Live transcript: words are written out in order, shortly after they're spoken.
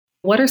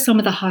What are some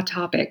of the hot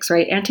topics,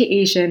 right?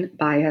 Anti-Asian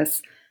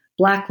bias,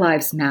 Black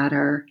Lives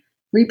Matter,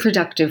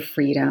 reproductive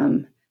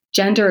freedom,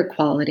 gender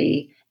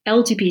equality,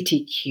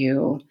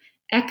 LGBTQ,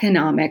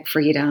 economic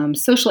freedom,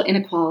 social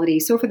inequality,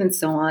 so forth and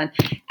so on,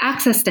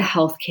 access to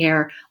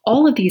healthcare.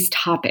 All of these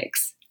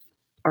topics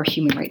are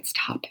human rights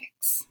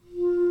topics.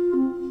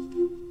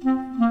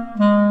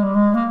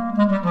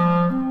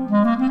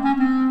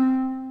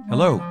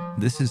 Hello,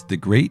 this is the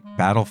Great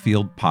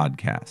Battlefield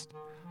Podcast.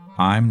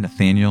 I'm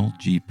Nathaniel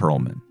G.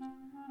 Perlman.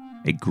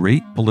 A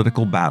great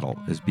political battle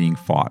is being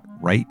fought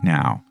right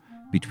now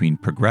between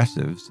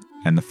progressives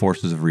and the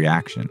forces of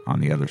reaction on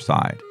the other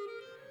side.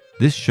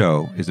 This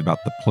show is about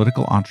the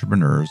political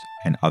entrepreneurs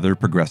and other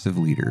progressive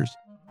leaders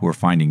who are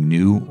finding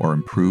new or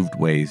improved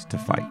ways to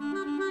fight.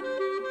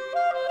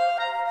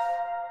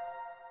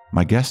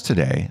 My guest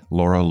today,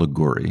 Laura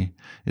Ligouri,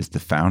 is the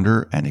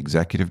founder and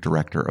executive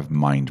director of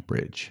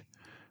Mindbridge,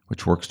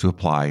 which works to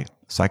apply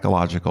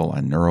psychological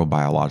and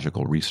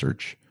neurobiological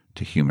research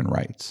to human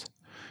rights.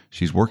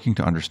 She's working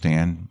to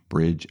understand,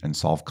 bridge, and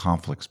solve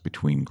conflicts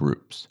between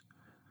groups.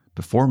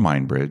 Before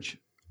Mindbridge,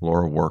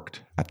 Laura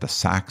worked at the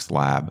Sachs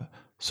Lab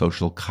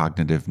Social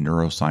Cognitive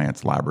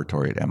Neuroscience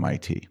Laboratory at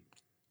MIT.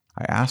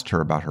 I asked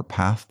her about her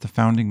path to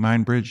founding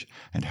Mindbridge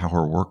and how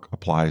her work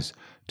applies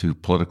to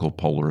political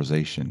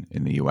polarization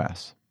in the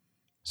U.S.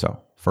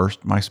 So,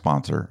 first my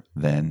sponsor,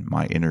 then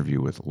my interview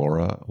with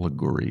Laura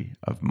Ligouri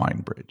of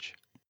Mindbridge.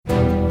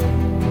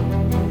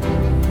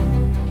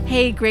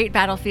 Hey, Great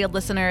Battlefield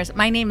listeners.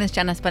 My name is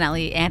Jenna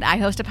Spinelli, and I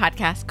host a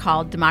podcast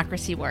called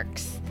Democracy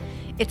Works.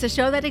 It's a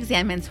show that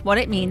examines what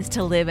it means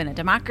to live in a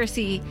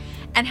democracy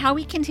and how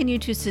we continue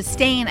to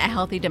sustain a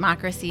healthy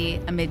democracy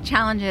amid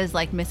challenges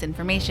like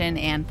misinformation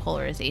and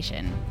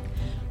polarization.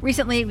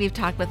 Recently, we've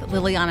talked with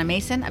Liliana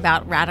Mason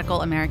about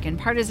radical American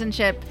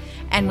partisanship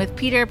and with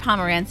Peter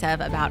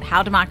Pomerantsev about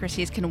how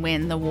democracies can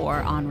win the war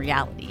on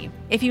reality.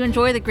 If you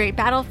enjoy the Great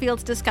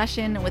Battlefields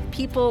discussion with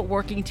people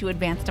working to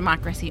advance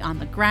democracy on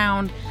the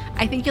ground,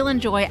 I think you'll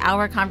enjoy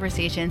our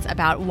conversations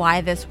about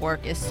why this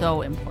work is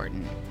so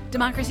important.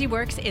 Democracy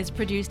Works is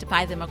produced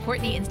by the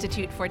McCourtney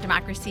Institute for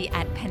Democracy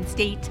at Penn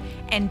State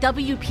and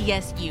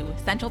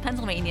WPSU, Central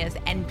Pennsylvania's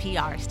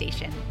NPR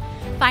station.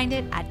 Find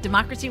it at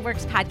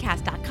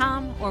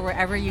democracyworkspodcast.com or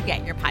wherever you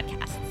get your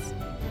podcasts.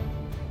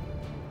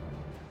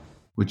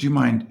 Would you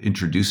mind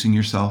introducing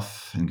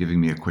yourself and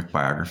giving me a quick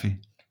biography?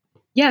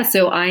 Yeah,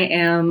 so I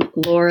am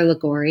Laura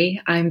Ligouri.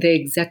 I'm the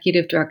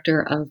executive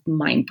director of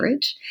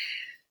Mindbridge.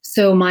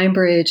 So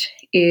Mindbridge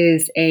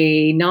is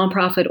a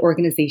nonprofit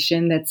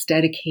organization that's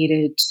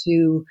dedicated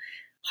to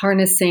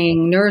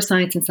harnessing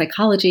neuroscience and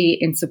psychology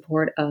in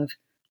support of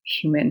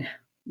human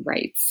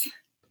rights.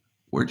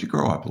 Where'd you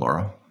grow up,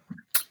 Laura?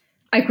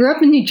 I grew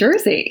up in New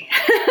Jersey,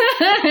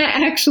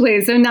 actually,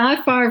 so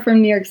not far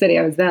from New York City.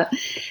 I was about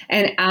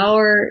an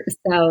hour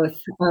south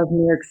of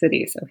New York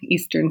City, so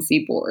Eastern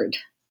Seaboard.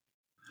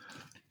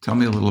 Tell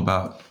me a little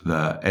about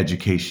the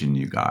education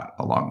you got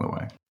along the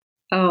way.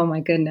 Oh, my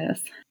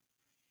goodness.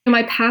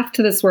 My path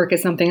to this work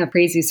is something a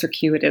crazy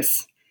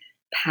circuitous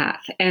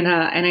path. And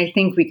I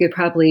think we could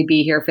probably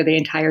be here for the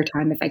entire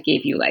time if I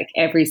gave you like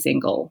every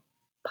single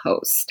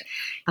post.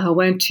 I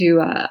went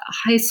to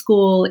high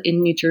school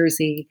in New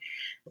Jersey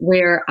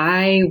where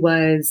I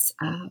was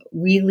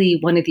really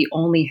one of the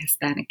only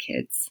Hispanic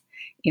kids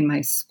in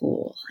my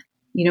school.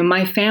 You know,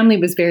 my family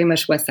was very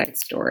much West Side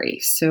Story.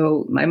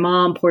 So my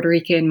mom, Puerto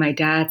Rican, my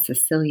dad,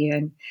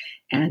 Sicilian,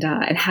 and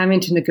having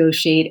to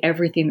negotiate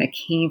everything that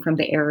came from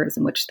the eras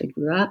in which they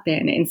grew up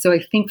in. And so I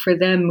think for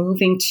them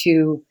moving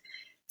to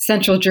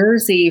Central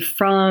Jersey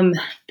from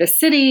the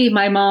city,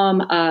 my mom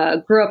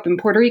grew up in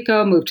Puerto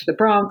Rico, moved to the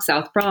Bronx,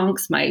 South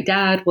Bronx. My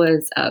dad grew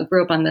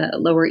up on the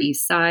Lower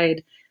East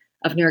Side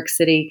of New York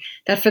City.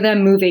 That for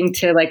them moving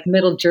to like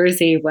Middle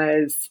Jersey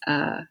was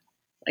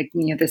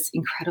this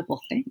incredible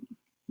thing.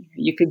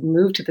 You could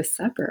move to the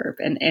suburb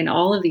and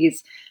all of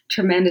these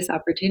tremendous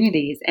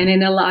opportunities. And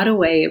in a lot of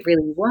ways, it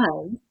really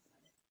was.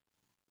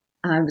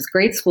 It was a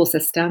great school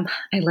system.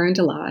 I learned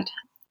a lot.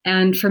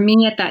 And for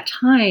me at that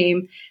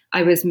time,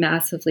 I was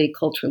massively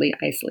culturally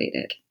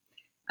isolated.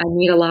 I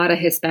meet a lot of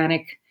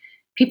Hispanic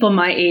people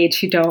my age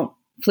who don't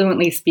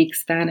fluently speak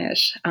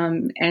Spanish.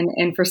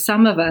 And for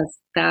some of us,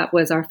 that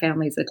was our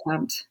family's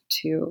attempt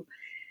to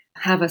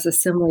have us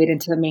assimilate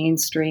into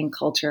mainstream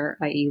culture,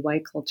 i.e.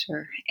 white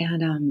culture.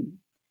 And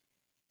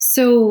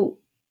so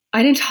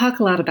I didn't talk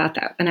a lot about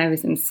that when I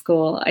was in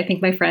school. I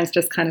think my friends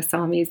just kind of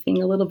saw me as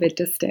being a little bit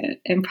distant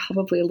and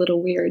probably a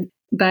little weird.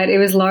 But it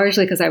was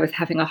largely because I was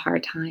having a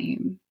hard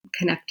time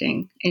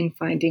connecting and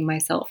finding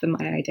myself and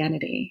my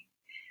identity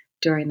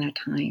during that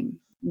time.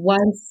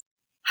 Once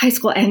high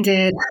school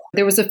ended,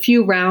 there was a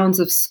few rounds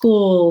of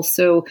school.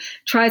 So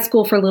tried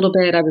school for a little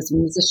bit. I was a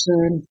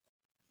musician,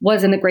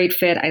 wasn't a great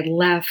fit. I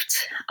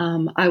left.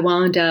 I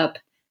wound up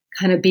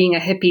kind of being a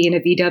hippie in a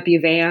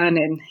VW van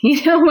and,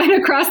 went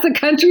across the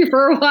country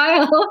for a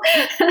while,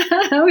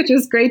 which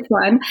was great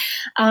fun.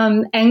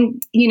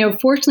 And,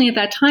 fortunately at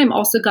that time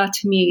also got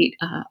to meet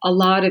a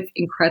lot of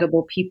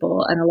incredible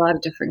people and a lot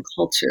of different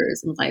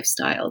cultures and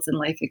lifestyles and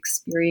life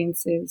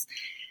experiences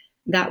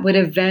that would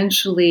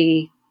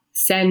eventually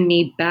send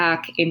me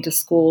back into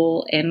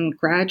school and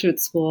graduate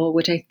school,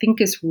 which I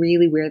think is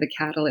really where the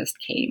catalyst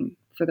came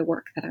for the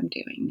work that I'm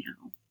doing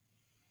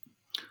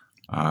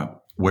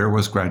now. Where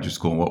was graduate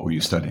school and what were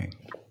you studying?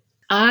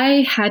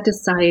 I had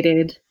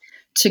decided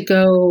to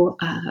go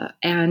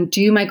and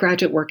do my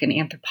graduate work in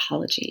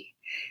anthropology.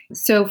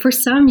 So for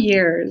some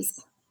years,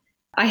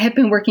 I had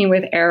been working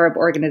with Arab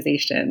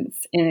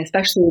organizations, and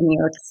especially in New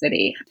York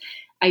City.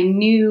 I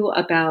knew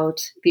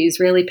about the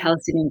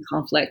Israeli-Palestinian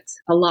conflict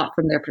a lot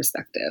from their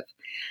perspective.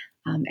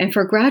 And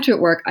for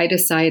graduate work, I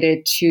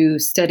decided to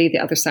study the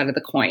other side of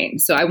the coin.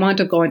 So I wanted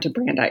to go into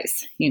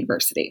Brandeis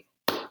University.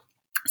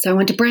 So I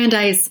went to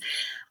Brandeis,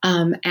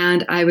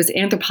 and I was an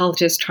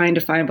anthropologist trying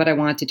to find what I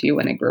wanted to do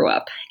when I grew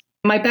up.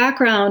 My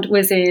background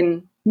was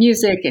in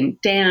music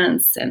and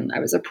dance, and I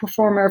was a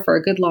performer for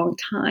a good long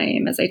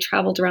time as I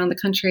traveled around the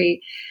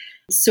country.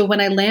 So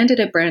when I landed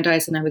at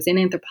Brandeis and I was in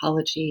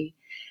anthropology,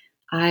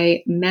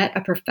 I met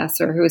a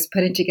professor who was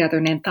putting together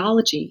an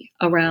anthology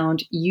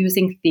around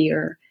using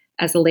theater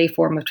as a lay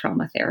form of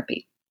trauma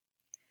therapy.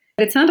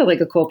 It sounded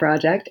like a cool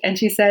project. And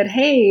she said,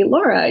 "Hey,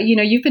 Laura,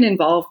 you've been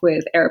involved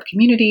with Arab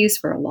communities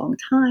for a long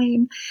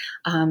time.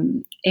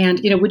 And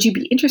would you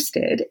be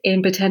interested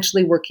in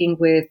potentially working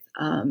with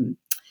One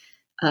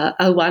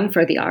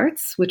for the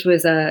Arts, which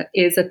is a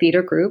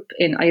theater group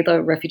in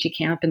Aida refugee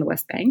camp in the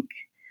West Bank?"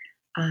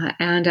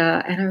 And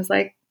I was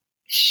like,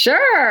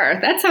 "Sure,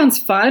 that sounds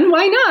fun.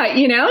 Why not?"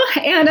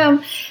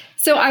 And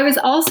so I was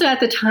also at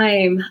the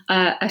time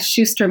a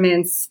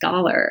Schusterman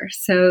scholar.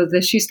 So the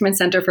Schusterman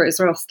Center for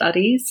Israel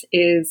Studies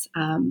is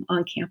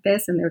on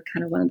campus, and they're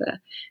kind of one of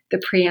the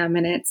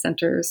preeminent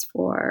centers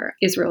for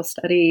Israel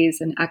studies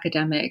and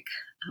academic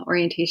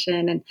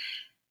orientation. And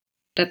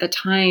at the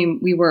time,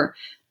 we were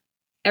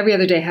every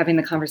other day having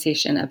the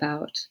conversation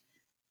about,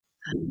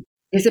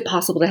 is it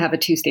possible to have a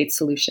two-state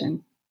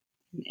solution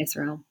in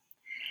Israel?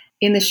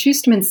 In the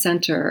Schusterman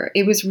Center,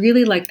 it was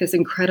really like this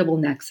incredible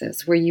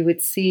nexus where you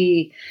would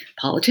see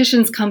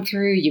politicians come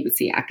through, you would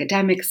see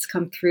academics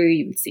come through,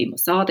 you would see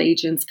Mossad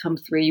agents come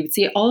through, you would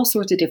see all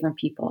sorts of different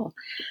people.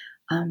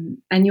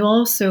 And you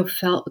also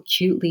felt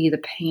acutely the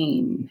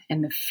pain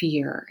and the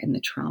fear and the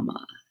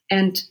trauma.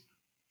 And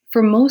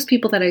for most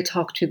people that I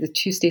talked to, the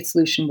two-state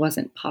solution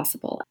wasn't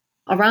possible.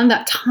 Around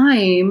that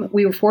time,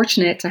 we were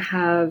fortunate to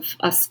have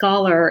a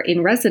scholar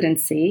in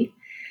residency,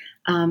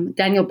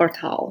 Daniel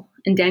Bartal.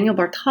 And Daniel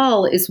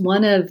Bartal is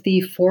one of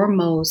the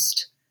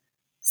foremost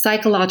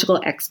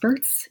psychological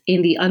experts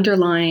in the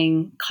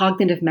underlying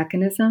cognitive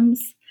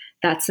mechanisms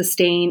that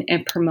sustain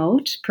and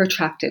promote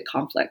protracted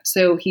conflict.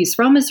 So he's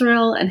from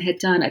Israel and had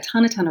done a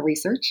ton of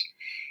research.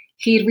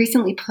 He had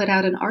recently put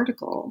out an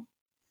article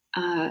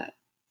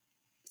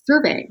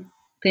surveying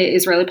the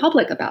Israeli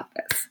public about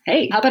this.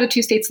 Hey, how about a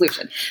two-state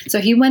solution? So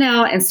he went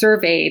out and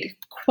surveyed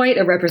quite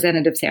a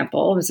representative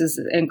sample. This is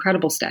an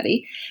incredible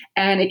study.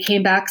 And it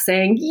came back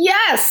saying,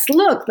 yes,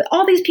 look,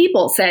 all these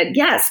people said,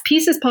 yes,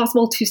 peace is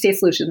possible, two-state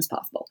solution is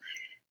possible.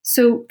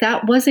 So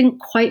that wasn't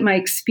quite my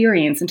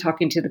experience in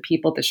talking to the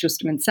people at the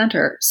Schusterman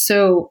Center.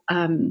 So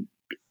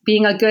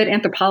being a good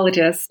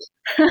anthropologist,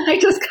 I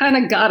just kind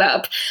of got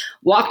up,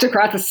 walked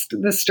across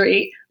the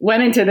street,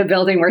 went into the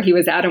building where he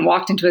was at and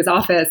walked into his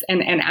office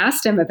and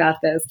asked him about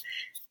this.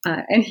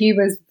 And he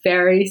was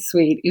very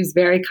sweet. He was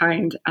very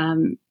kind.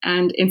 And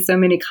in so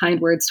many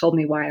kind words told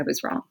me why I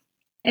was wrong.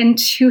 And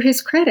to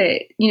his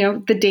credit,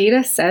 the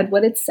data said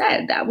what it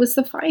said. That was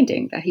the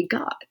finding that he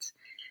got.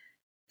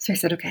 So I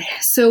said, okay.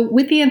 So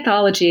with the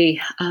anthology,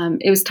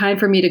 it was time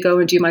for me to go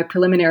and do my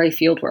preliminary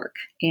fieldwork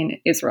in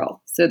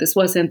Israel. So this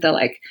wasn't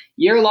the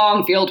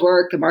year-long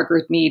fieldwork, the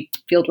Margaret Mead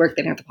fieldwork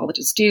that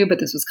anthropologists do, but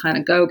this was kind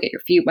of go, get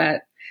your feet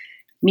wet,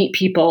 meet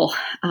people,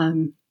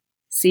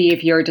 see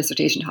if your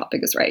dissertation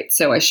topic is right.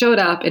 So I showed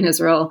up in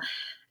Israel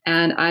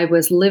and I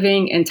was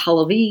living in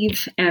Tel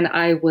Aviv, and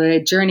I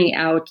would journey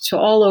out to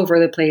all over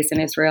the place in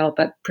Israel,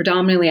 but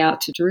predominantly out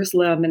to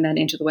Jerusalem and then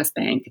into the West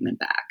Bank and then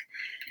back.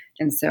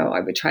 And so I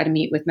would try to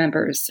meet with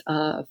members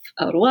of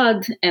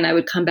Al-Wad, and I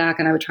would come back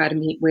and I would try to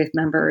meet with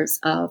members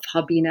of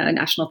Habina,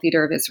 National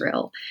Theater of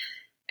Israel.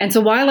 And so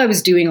while I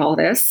was doing all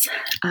this,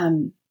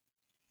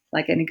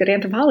 like any good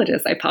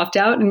anthropologist, I popped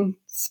out and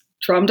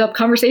drummed up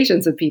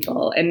conversations with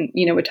people and,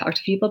 would talk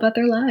to people about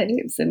their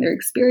lives and their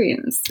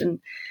experience. And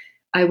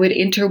I would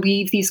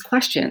interweave these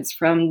questions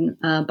from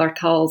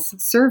Bartal's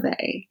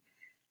survey.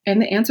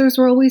 And the answers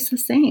were always the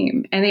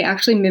same. And they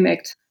actually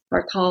mimicked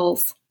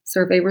Bartal's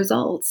survey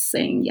results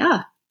saying,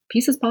 yeah,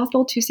 peace is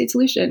possible, two-state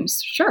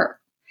solutions, sure.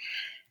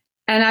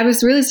 And I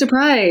was really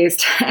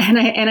surprised. And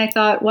I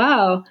thought,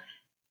 wow,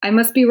 I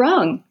must be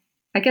wrong.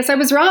 I guess I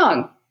was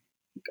wrong.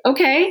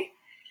 Okay.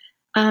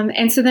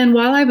 And so then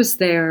while I was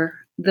there,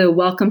 the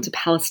Welcome to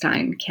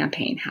Palestine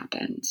campaign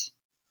happened.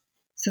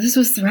 So this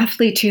was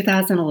roughly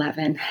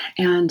 2011.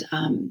 And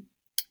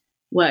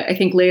what I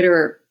think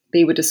later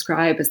they would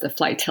describe as the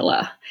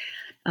flotilla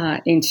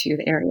into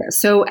the area.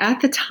 So at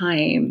the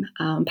time,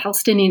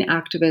 Palestinian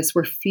activists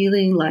were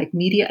feeling like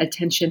media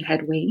attention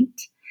had waned.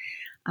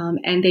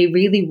 And they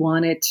really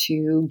wanted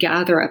to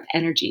gather up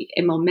energy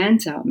and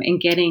momentum in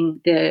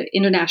getting the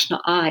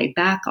international eye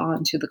back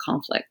onto the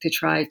conflict to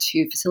try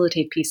to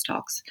facilitate peace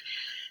talks.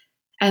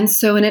 And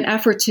so in an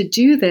effort to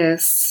do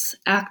this,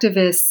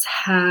 activists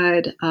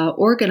had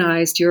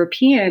organized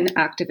European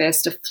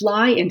activists to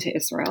fly into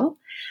Israel.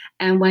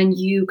 And when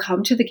you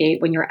come to the gate,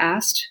 when you're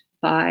asked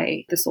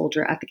by the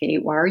soldier at the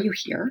gate, why are you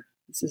here?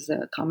 This is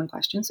a common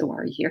question. So why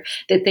are you here?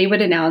 That they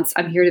would announce,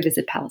 I'm here to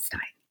visit Palestine.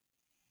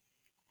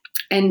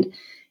 And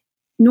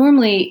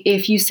normally,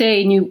 if you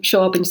say, and you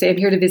show up and you say, I'm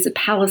here to visit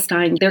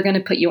Palestine, they're going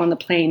to put you on the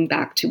plane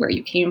back to where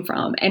you came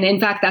from. And in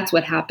fact, that's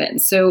what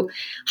happened. So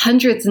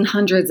hundreds and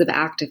hundreds of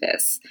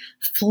activists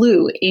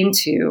flew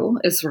into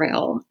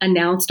Israel,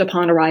 announced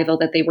upon arrival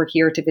that they were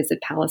here to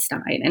visit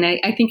Palestine. And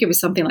I think it was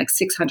something like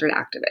 600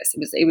 activists.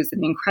 It was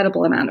an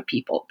incredible amount of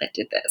people that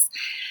did this.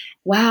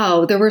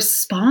 Wow, the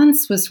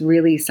response was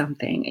really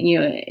something.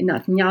 And,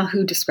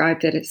 Netanyahu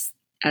described it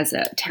as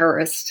a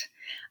terrorist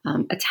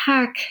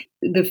attack.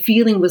 The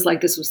feeling was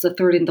like this was the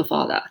third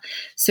intifada.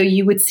 So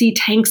you would see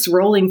tanks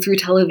rolling through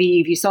Tel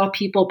Aviv. You saw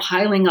people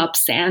piling up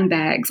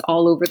sandbags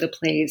all over the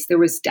place. There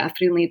was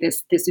definitely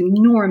this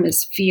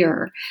enormous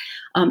fear.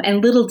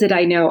 And little did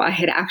I know, I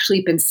had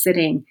actually been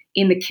sitting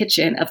in the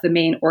kitchen of the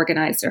main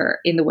organizer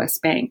in the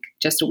West Bank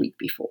just a week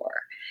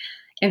before.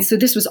 And so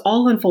this was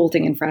all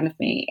unfolding in front of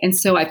me. And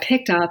so I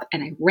picked up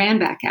and I ran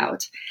back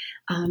out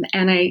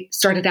and I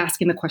started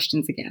asking the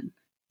questions again.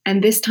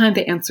 And this time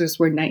the answers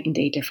were night and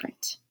day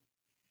different.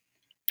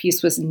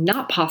 Peace was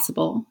not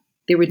possible.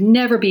 There would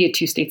never be a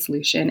two-state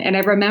solution. And I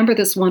remember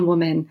this one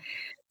woman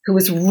who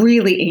was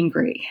really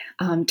angry,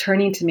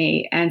 turning to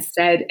me and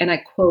said, and I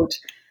quote,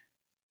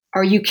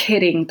 "Are you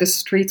kidding? The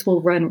streets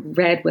will run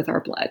red with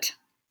our blood."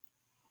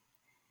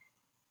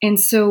 And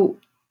so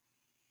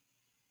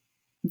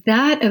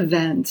that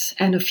event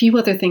and a few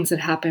other things that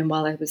happened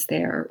while I was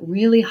there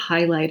really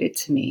highlighted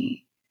to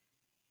me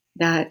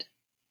that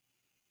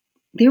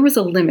there was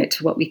a limit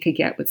to what we could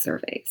get with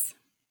surveys.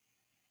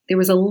 There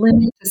was a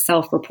limit to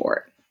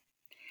self-report.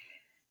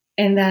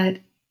 And that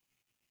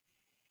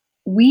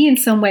we in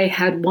some way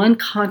had one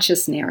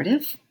conscious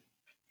narrative,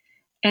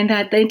 and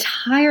that the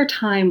entire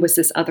time was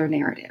this other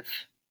narrative.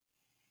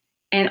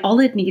 And all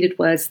it needed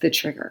was the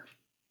trigger.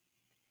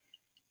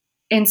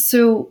 And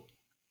so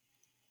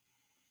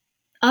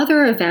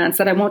other events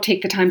that I won't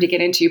take the time to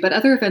get into, but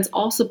other events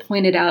also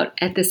pointed out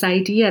at this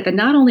idea that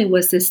not only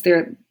was this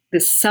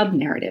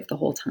sub-narrative the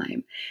whole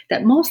time,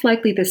 that most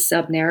likely this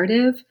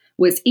sub-narrative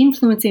was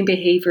influencing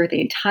behavior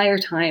the entire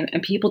time,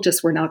 and people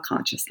just were not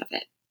conscious of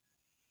it.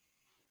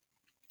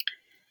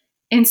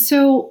 And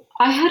so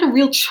I had a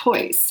real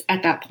choice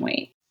at that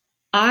point.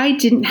 I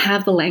didn't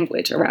have the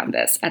language around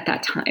this at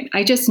that time.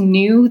 I just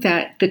knew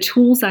that the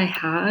tools I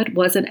had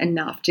wasn't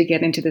enough to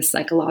get into this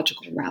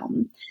psychological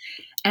realm.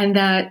 And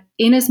that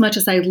in as much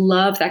as I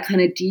love that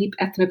kind of deep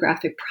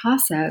ethnographic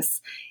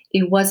process,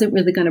 it wasn't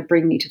really going to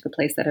bring me to the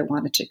place that I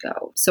wanted to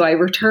go. So I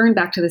returned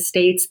back to the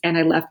States and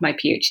I left my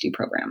PhD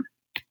program.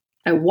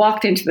 I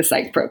walked into the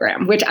psych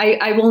program, which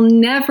I will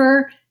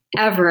never,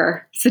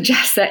 ever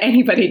suggest that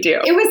anybody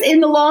do. It was, in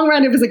the long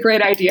run, it was a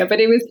great idea, but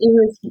it was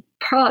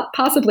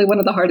possibly one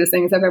of the hardest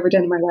things I've ever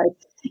done in my life.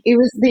 It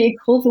was the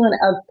equivalent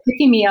of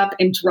picking me up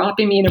and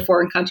dropping me in a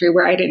foreign country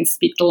where I didn't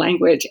speak the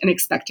language and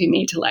expecting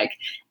me to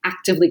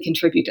actively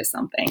contribute to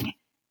something.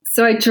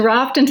 So I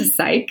dropped into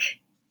psych.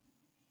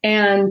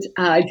 And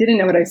I didn't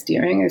know what I was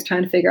doing. I was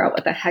trying to figure out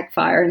what the heck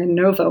fire and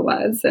ANOVA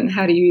was and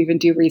how do you even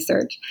do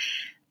research.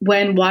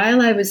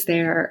 While I was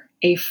there,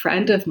 a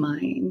friend of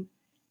mine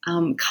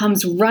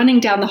comes running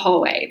down the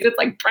hallway. It's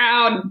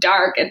brown,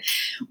 dark, and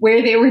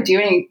where they were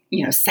doing,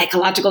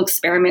 psychological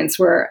experiments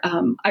were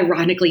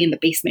ironically in the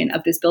basement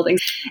of this building.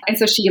 And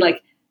so she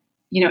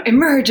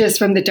emerges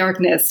from the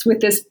darkness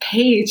with this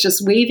page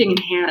just waving in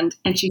hand.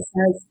 And she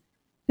says,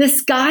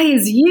 "This guy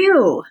is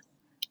you."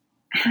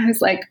 And I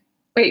was like,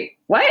 "Wait,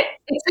 what?"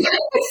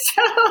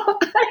 So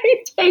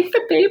I take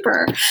the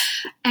paper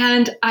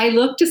and I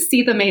look to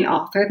see the main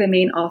author. The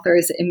main author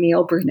is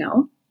Emile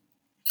Bruno,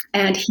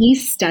 and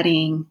he's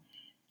studying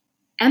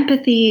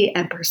empathy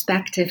and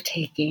perspective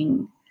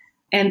taking.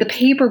 And the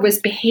paper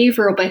was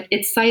behavioral, but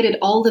it cited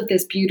all of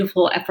this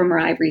beautiful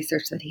fMRI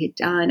research that he had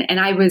done. And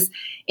I was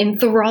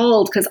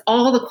enthralled because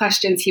all the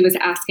questions he was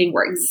asking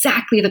were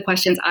exactly the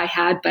questions I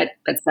had, but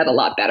said a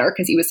lot better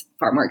because he was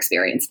far more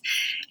experienced.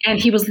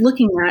 And he was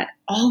looking at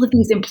all of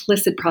these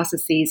implicit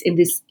processes in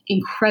this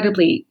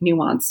incredibly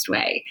nuanced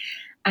way.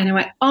 And I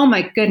went, oh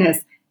my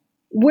goodness,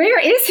 where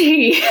is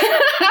he?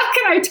 How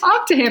can I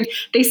talk to him?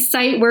 They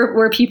cite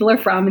where people are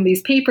from in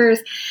these papers.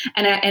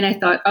 And I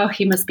thought, oh,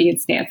 he must be in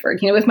Stanford.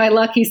 With my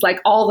luck, he's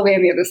all the way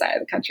on the other side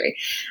of the country.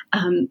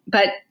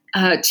 But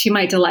to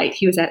my delight,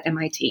 he was at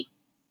MIT.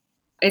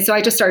 And so I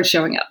just started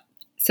showing up.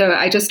 So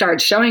I just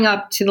started showing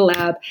up to the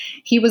lab.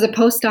 He was a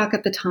postdoc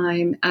at the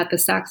time at the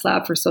Sachs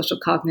Lab for Social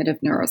Cognitive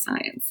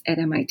Neuroscience at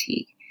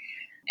MIT.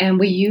 And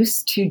we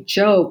used to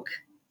joke,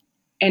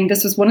 and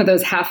this was one of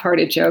those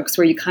half-hearted jokes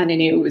where you kind of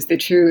knew it was the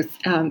truth,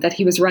 that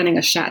he was running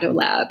a shadow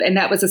lab. And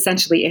that was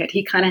essentially it.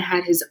 He kind of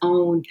had his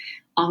own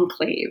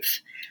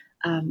enclave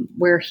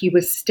where he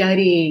was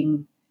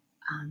studying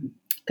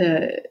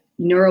the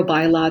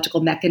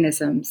neurobiological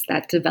mechanisms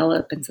that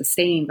develop and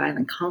sustain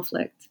violent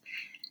conflict.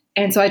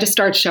 And so I just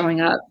started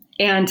showing up.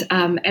 And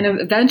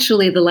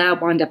eventually the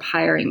lab wound up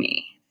hiring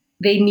me.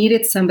 They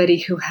needed somebody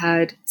who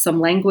had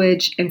some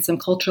language and some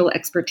cultural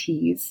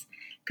expertise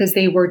because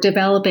they were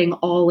developing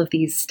all of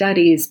these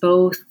studies,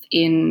 both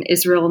in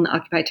Israel and the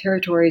occupied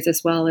territories,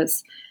 as well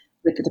as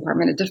with the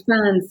Department of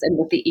Defense and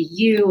with the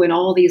EU and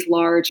all these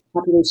large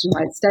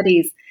population-wide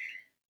studies.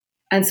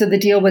 And so the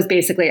deal was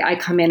basically I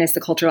come in as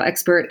the cultural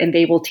expert and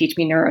they will teach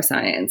me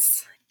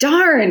neuroscience.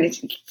 Darn,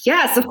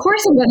 yes, of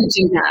course I'm going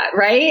to do that,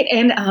 right?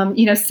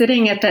 And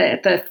sitting at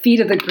the feet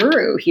of the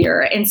guru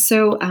here, and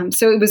so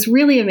it was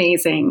really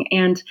amazing,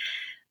 and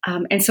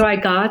so I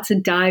got to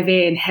dive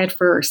in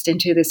headfirst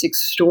into this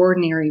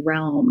extraordinary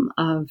realm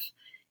of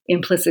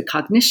implicit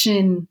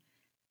cognition,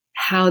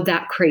 how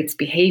that creates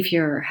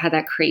behavior, how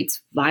that creates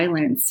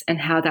violence, and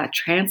how that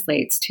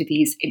translates to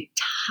these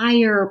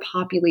entire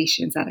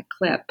populations at a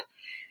clip.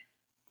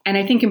 And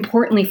I think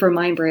importantly for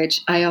Mindbridge,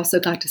 I also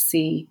got to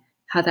see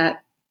how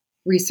that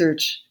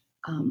research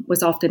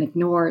was often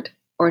ignored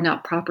or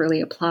not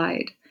properly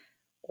applied,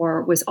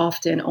 or was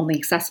often only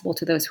accessible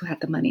to those who had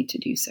the money to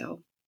do so.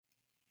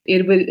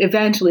 It would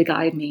eventually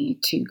guide me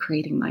to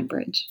creating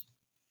Mindbridge.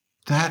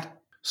 That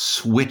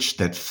switch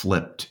that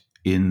flipped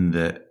in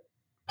the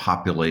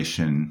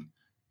population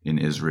in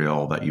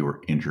Israel that you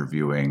were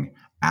interviewing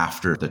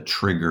after the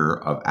trigger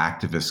of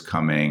activists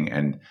coming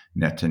and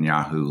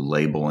Netanyahu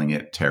labeling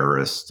it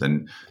terrorists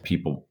and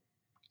people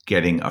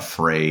getting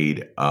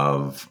afraid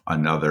of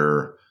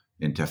another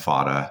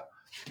intifada.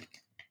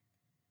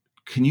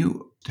 Can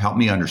you help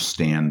me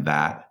understand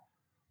that?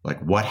 Like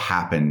what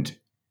happened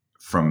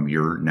from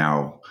your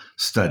now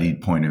studied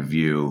point of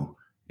view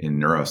in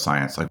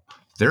neuroscience? Like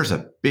there's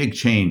a big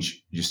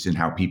change just in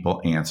how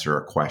people answer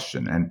a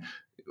question. And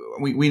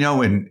we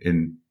know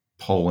in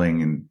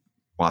polling and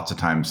lots of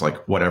times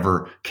like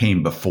whatever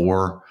came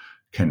before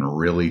can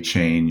really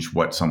change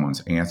what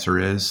someone's answer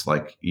is.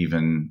 Like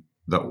even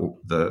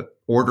the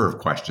order of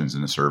questions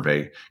in a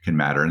survey can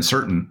matter. And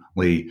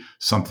certainly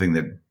something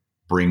that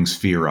brings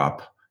fear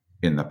up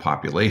in the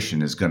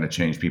population is going to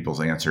change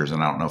people's answers.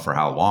 And I don't know for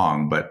how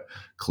long, but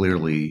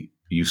clearly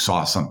you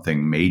saw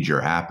something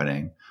major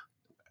happening.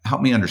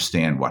 Help me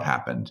understand what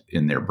happened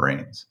in their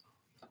brains.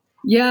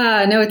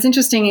 Yeah, no, it's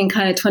interesting in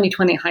kind of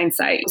 2020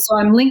 hindsight. So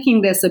I'm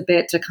linking this a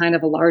bit to kind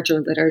of a larger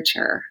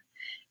literature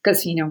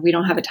because, we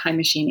don't have a time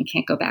machine and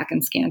can't go back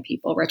and scan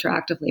people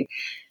retroactively.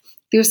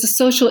 There's the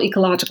social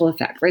ecological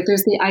effect, right?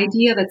 There's the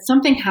idea that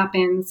something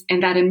happens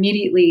and that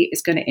immediately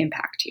is going to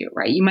impact you,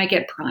 right? You might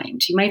get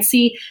primed. You might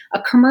see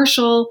a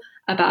commercial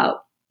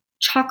about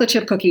chocolate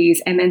chip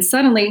cookies, and then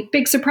suddenly,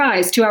 big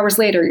surprise, 2 hours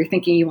later, you're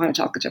thinking you want a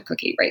chocolate chip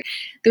cookie, right?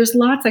 There's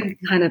lots that can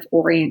kind of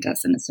orient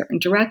us in a certain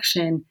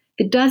direction.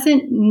 It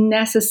doesn't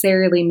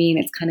necessarily mean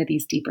it's kind of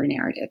these deeper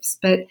narratives.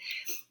 But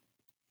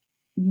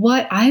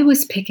what I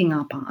was picking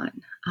up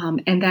on,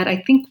 and that I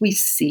think we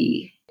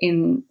see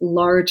in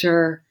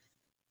larger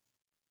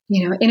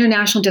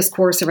international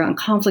discourse around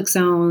conflict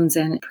zones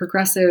and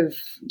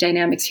progressive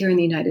dynamics here in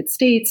the United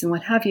States and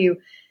what have you,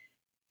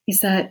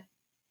 is that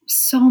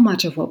so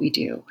much of what we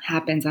do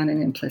happens on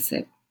an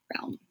implicit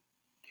realm.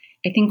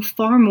 I think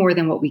far more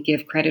than what we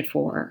give credit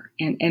for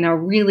and are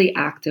really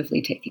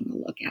actively taking a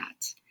look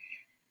at.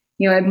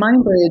 At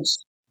Mindbridge,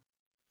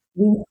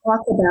 we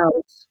talk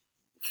about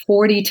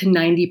 40 to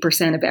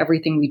 90% of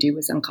everything we do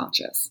is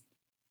unconscious.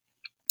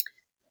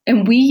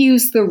 And we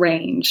use the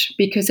range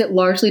because it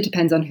largely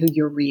depends on who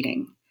you're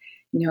reading.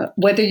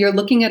 Whether you're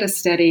looking at a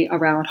study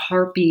around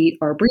heartbeat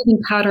or breathing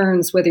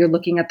patterns, whether you're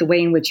looking at the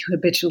way in which you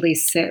habitually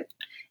sit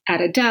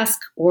at a desk,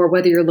 or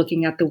whether you're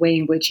looking at the way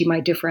in which you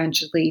might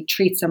differentially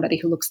treat somebody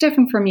who looks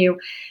different from you,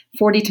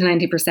 40 to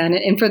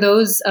 90%. And for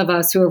those of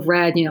us who have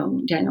read,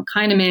 Daniel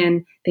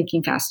Kahneman,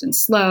 Thinking Fast and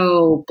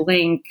Slow,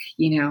 Blink,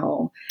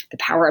 The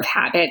Power of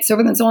Habit, so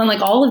forth and so on,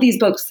 like all of these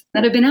books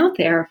that have been out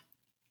there,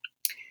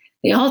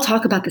 they all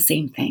talk about the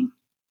same thing,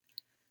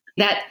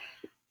 that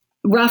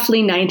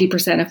roughly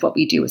 90% of what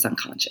we do is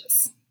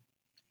unconscious.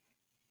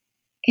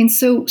 And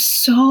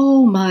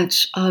so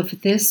much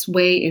of this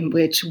way in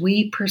which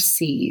we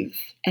perceive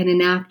and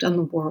enact on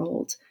the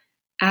world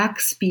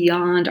acts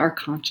beyond our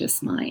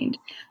conscious mind.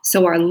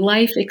 So our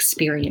life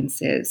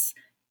experiences,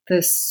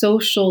 the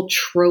social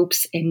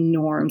tropes and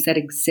norms that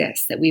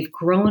exist, that we've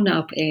grown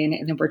up in,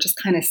 and that we're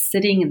just kind of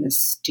sitting in the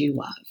stew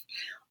of,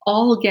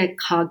 all get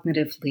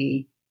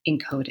cognitively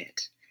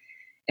encoded.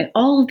 And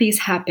all of these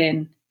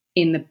happen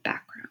in the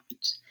background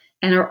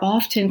and are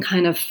often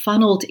kind of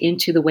funneled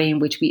into the way in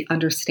which we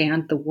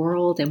understand the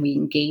world and we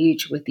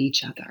engage with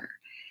each other.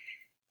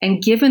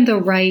 And given the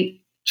right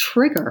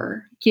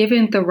trigger,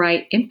 given the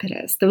right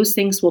impetus, those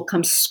things will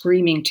come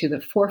screaming to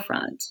the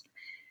forefront.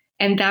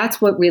 And that's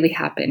what really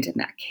happened in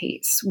that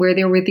case, where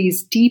there were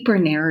these deeper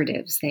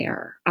narratives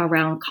there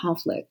around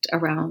conflict,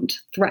 around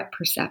threat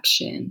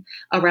perception,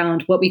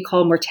 around what we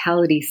call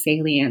mortality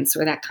salience,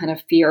 or that kind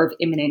of fear of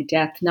imminent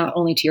death, not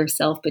only to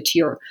yourself, but to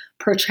your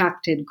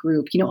protracted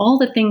group. All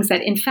the things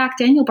that, in fact,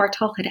 Daniel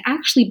Bartal had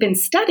actually been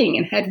studying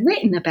and had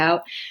written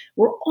about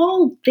were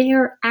all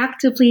there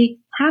actively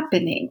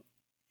happening.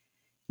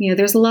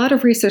 There's a lot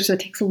of research that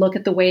takes a look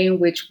at the way in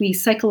which we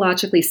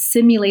psychologically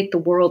simulate the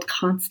world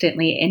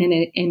constantly and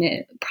in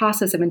a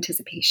process of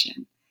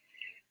anticipation.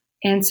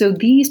 And so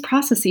these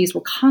processes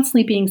were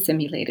constantly being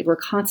simulated, were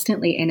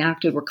constantly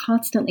enacted, were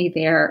constantly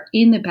there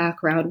in the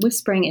background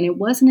whispering. And it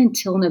wasn't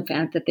until an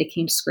event that they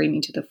came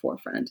screaming to the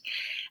forefront.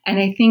 And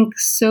I think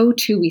so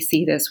too, we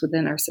see this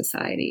within our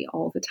society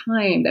all the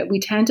time, that we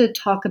tend to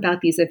talk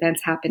about these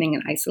events happening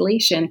in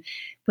isolation,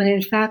 when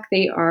in fact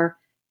they are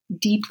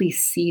deeply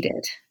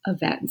seated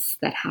events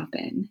that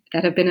happen,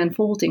 that have been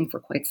unfolding for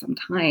quite some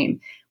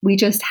time. We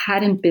just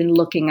hadn't been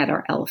looking at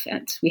our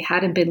elephant. We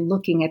hadn't been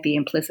looking at the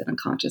implicit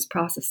unconscious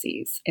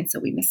processes, and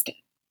so we missed it.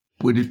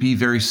 Would it be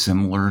very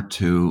similar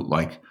to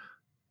like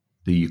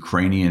the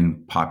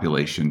Ukrainian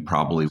population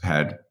probably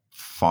had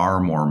far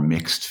more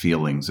mixed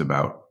feelings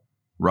about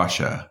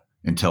Russia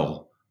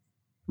until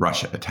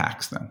Russia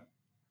attacks them?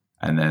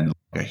 And then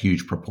a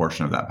huge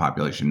proportion of that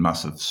population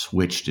must have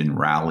switched in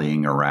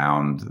rallying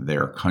around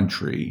their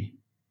country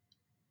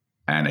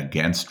and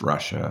against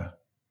Russia.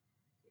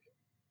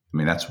 I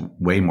mean, that's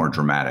way more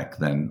dramatic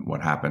than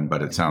what happened,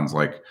 but it sounds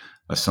like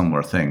a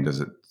similar thing. Does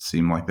it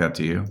seem like that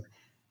to you?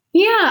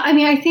 Yeah, I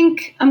mean, I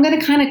think I'm going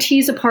to kind of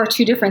tease apart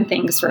two different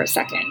things for a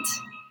second.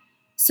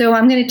 So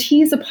I'm going to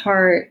tease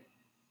apart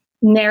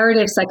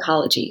narrative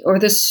psychology, or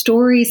the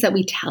stories that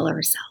we tell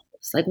ourselves.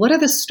 Like, what are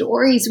the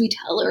stories we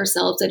tell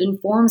ourselves that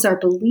informs our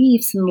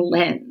beliefs and the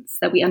lens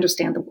that we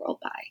understand the world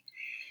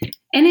by?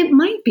 And it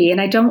might be, and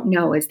I don't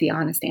know is the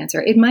honest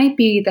answer, it might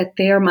be that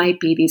there might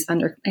be these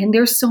and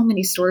there's so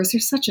many stories,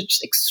 there's such an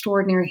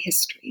extraordinary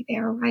history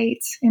there,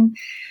 right? And,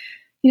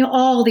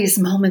 all these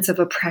moments of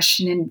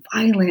oppression and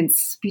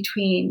violence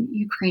between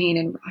Ukraine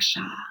and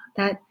Russia,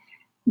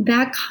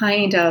 that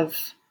kind of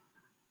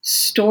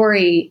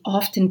story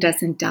often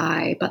doesn't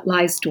die, but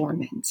lies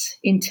dormant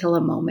until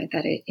a moment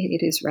that it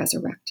is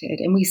resurrected.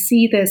 And we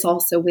see this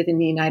also within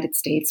the United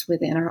States,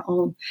 within our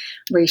own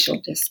racial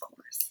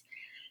discourse.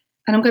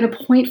 And I'm going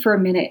to point for a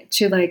minute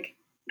to like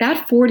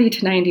that 40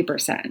 to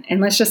 90%, and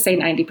let's just say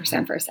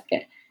 90% for a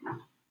second.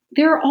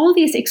 There are all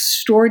these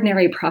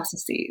extraordinary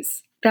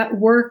processes that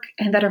work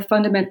and that are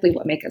fundamentally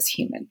what make us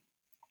human.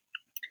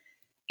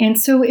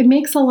 And so it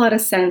makes a lot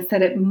of sense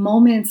that at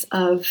moments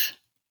of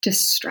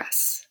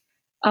distress,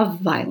 of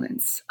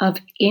violence, of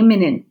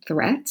imminent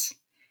threat,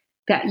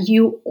 that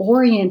you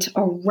orient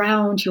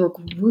around your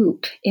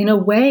group in a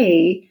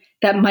way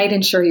that might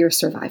ensure your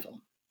survival.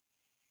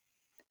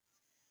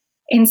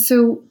 And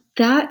so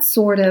that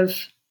sort of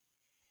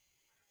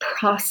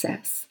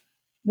process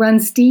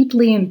runs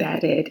deeply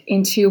embedded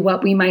into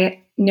what we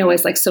might know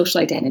as like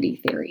social identity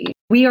theory.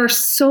 We are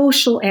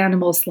social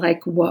animals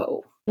like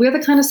whoa. We're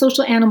the kind of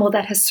social animal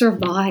that has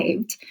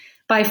survived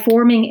by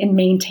forming and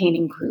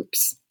maintaining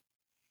groups.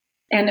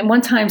 And at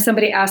one time,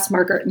 somebody asked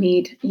Margaret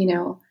Mead,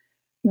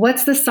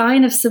 what's the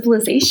sign of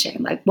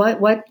civilization? Like,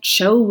 what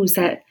shows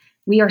that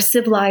we are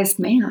civilized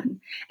man?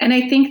 And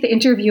I think the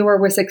interviewer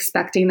was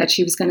expecting that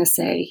she was going to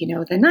say,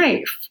 the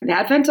knife, the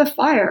advent of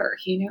fire,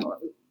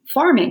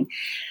 farming.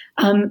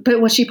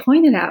 But what she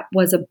pointed at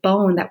was a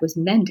bone that was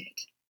mended.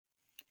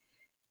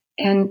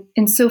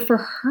 And so for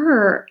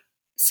her,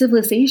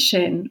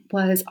 civilization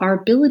was our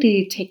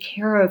ability to take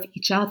care of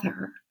each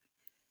other.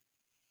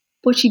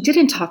 What she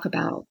didn't talk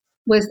about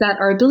was that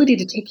our ability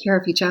to take care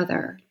of each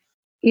other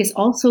is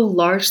also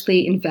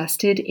largely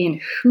invested in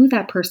who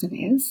that person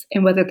is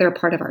and whether they're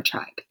part of our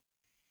tribe.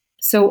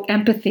 So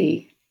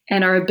empathy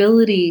and our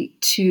ability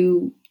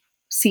to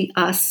see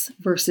us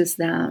versus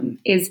them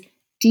is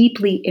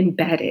deeply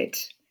embedded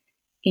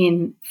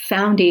in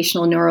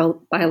foundational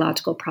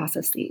neurobiological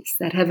processes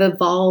that have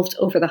evolved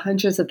over the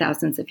hundreds of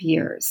thousands of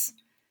years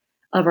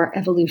of our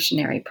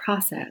evolutionary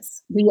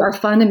process. We are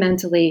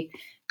fundamentally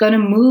going to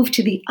move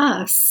to the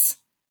us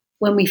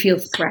when we feel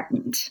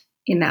threatened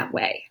in that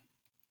way.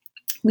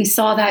 We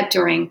saw that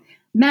during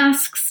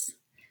masks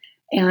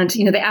and,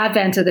 the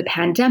advent of the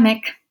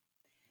pandemic.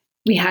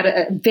 We had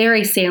a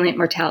very salient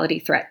mortality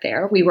threat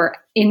there. We were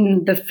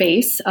in the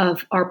face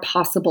of our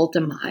possible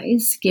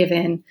demise,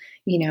 given,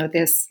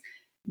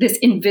 this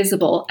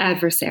invisible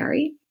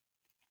adversary,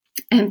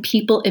 and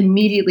people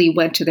immediately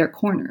went to their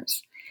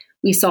corners.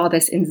 We saw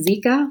this in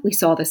Zika. We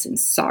saw this in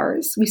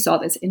SARS. We saw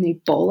this in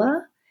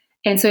Ebola.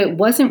 And so it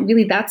wasn't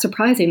really that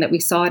surprising that we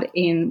saw it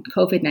in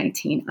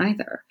COVID-19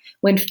 either.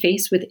 When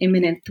faced with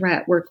imminent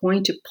threat, we're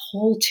going to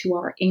pull to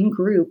our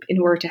in-group in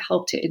order to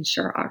help to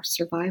ensure our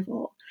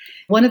survival.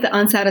 One of the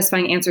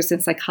unsatisfying answers in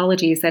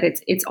psychology is that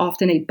it's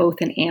often a both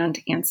and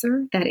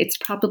answer, that it's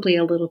probably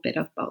a little bit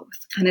of both,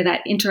 kind of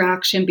that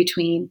interaction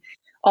between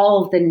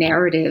all of the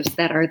narratives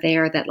that are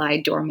there that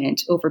lie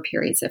dormant over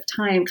periods of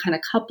time, kind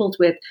of coupled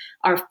with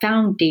our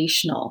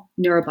foundational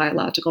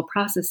neurobiological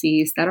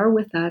processes that are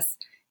with us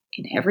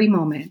in every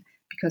moment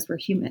because we're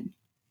human.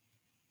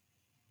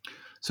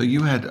 So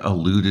you had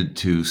alluded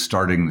to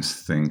starting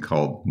this thing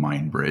called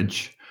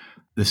Mindbridge.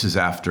 This is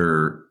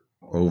after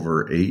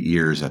over 8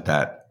 years at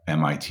that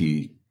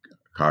MIT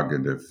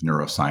Cognitive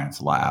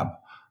Neuroscience Lab.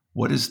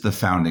 What is the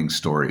founding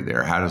story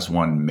there? How does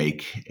one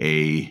make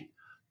a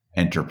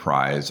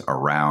enterprise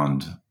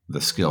around the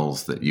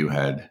skills that you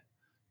had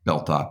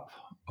built up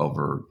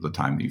over the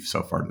time that you've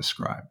so far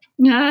described?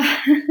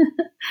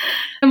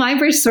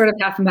 Mindbridge sort of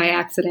happened by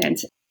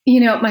accident.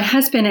 My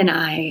husband and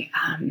I,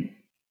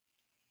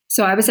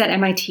 so I was at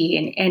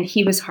MIT and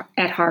he was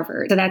at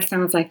Harvard. So that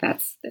sounds like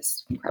that's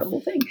this incredible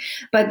thing.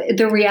 But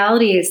the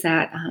reality is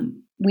that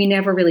we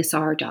never really saw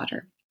our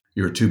daughter.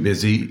 You were too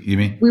busy, you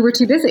mean? We were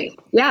too busy.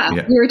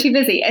 Yeah, we were too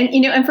busy. And,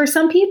 and for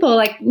some people,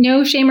 like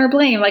no shame or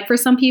blame, like for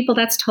some people,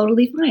 that's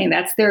totally fine.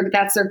 That's their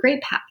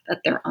great path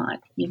that they're on,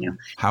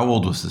 How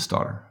old was this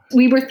daughter?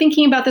 We were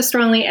thinking about this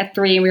strongly at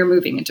 3 and we were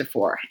moving into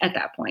 4 at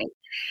that point.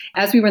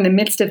 As we were in the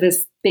midst of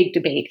this big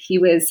debate, he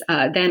was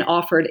then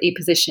offered a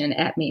position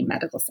at Maine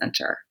Medical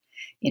Center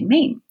in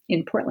Maine,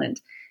 in Portland.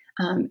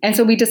 And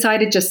so we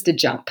decided just to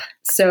jump.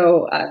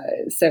 So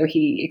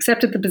he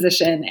accepted the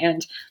position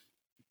and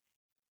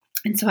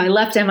so I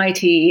left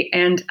MIT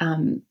and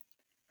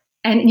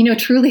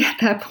truly at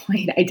that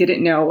point, I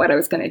didn't know what I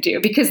was going to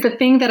do because the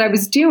thing that I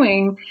was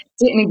doing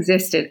didn't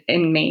exist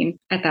in Maine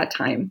at that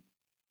time.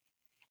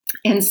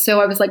 And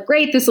so I was like,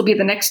 great, this will be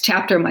the next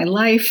chapter of my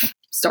life.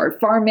 Start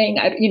farming.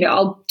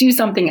 I'll do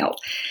something else.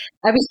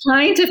 I was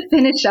trying to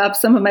finish up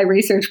some of my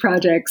research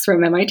projects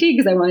from MIT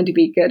because I wanted to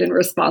be a good and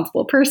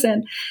responsible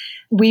person.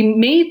 We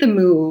made the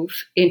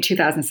move in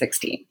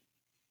 2016.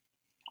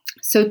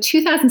 So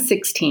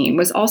 2016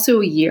 was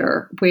also a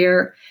year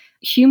where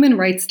human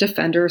rights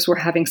defenders were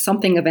having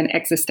something of an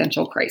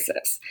existential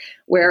crisis,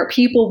 where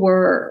people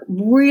were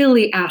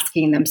really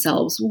asking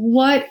themselves,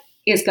 what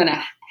is going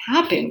to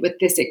happen with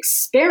this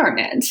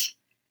experiment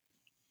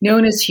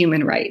known as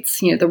human rights?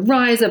 The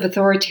rise of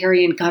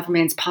authoritarian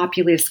governments,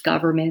 populist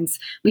governments.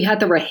 We had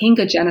the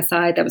Rohingya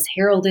genocide that was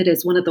heralded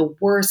as one of the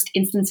worst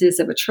instances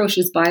of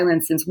atrocious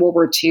violence since World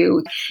War II.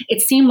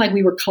 It seemed like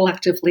we were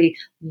collectively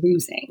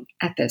losing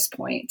at this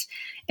point.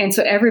 And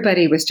so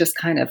everybody was just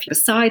kind of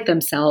beside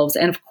themselves.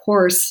 And of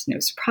course,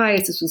 no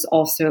surprise, this was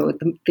also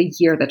the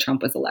year that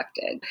Trump was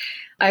elected.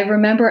 I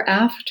remember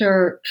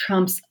after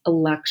Trump's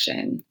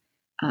election,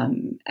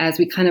 as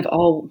we kind of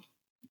all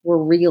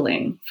were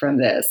reeling from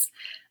this,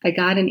 I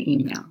got an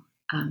email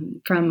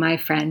from my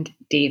friend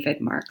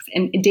David Marks.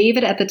 And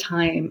David at the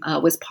time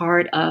was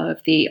part of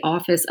the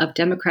Office of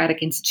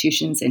Democratic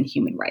Institutions and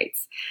Human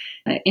Rights,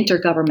 an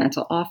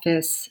intergovernmental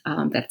office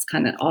that's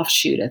kind of an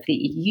offshoot of the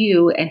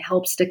EU and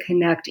helps to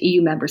connect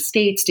EU member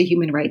states to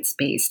human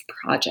rights-based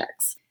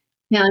projects.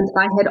 And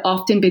I had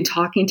often been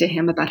talking to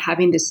him about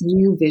having this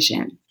new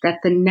vision that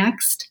the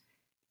next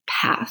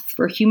path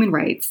for human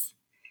rights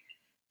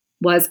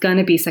was going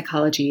to be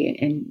psychology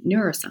and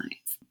neuroscience.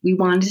 We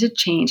wanted to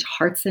change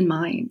hearts and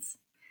minds,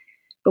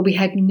 but we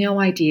had no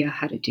idea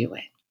how to do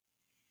it.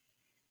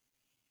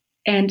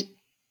 And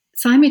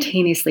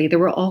simultaneously, there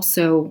were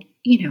also,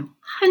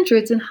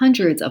 hundreds and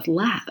hundreds of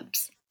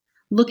labs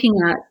looking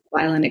at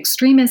violent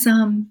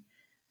extremism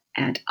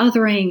and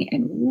othering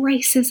and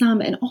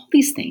racism and all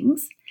these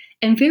things.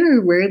 And very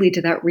rarely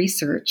did that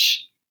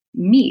research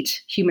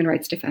meet human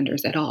rights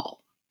defenders at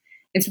all.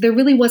 And so there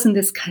really wasn't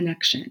this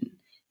connection.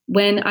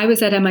 When I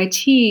was at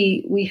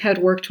MIT, we had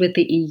worked with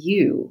the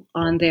EU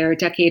on their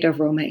Decade of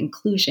Roma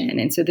Inclusion.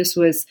 And so this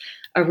was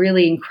a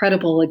really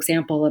incredible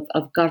example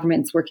of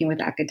governments working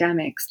with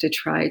academics to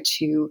try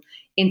to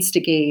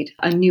instigate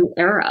a new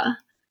era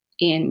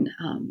in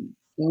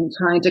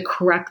trying to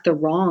correct the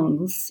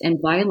wrongs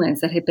and violence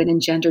that had been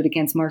engendered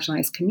against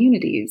marginalized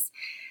communities.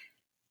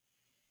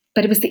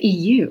 But it was the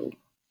EU.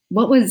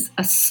 What was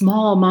a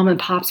small mom and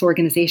pop's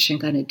organization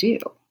going to do?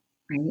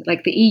 Right?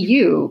 Like the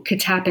EU could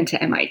tap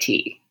into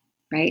MIT.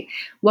 Right?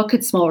 What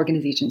could small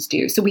organizations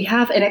do? So we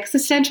have an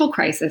existential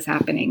crisis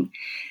happening.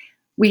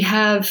 We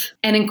have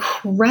an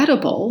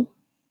incredible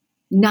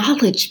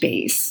knowledge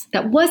base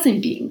that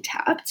wasn't being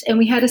tapped. And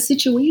we had a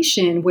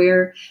situation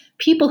where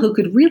people who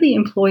could really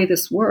employ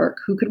this work,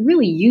 who could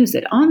really use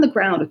it on the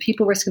ground with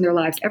people risking their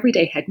lives every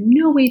day, had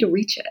no way to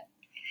reach it.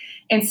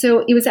 And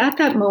so it was at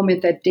that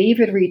moment that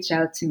David reached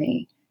out to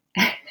me.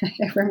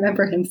 I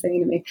remember him saying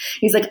to me,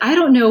 he's like, I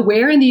don't know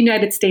where in the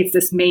United States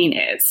this Maine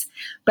is,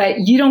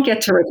 but you don't get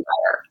to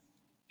retire.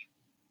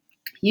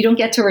 You don't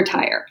get to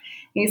retire.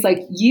 And he's like,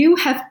 you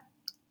have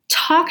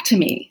talked to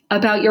me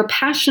about your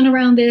passion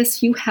around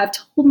this. You have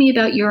told me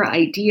about your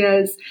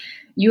ideas.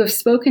 You have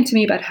spoken to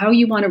me about how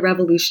you want to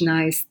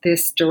revolutionize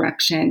this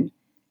direction.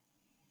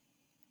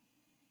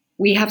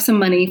 We have some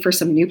money for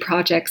some new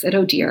projects at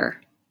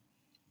O'Dear.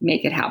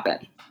 Make it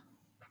happen.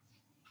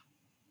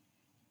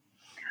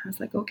 I was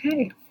like,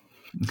 okay.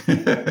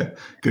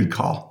 Good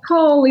call.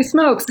 Holy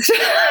smokes.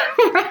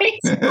 Right?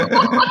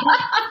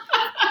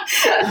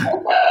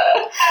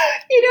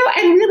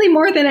 And really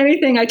more than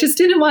anything, I just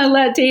didn't want to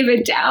let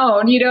David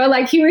down,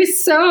 like he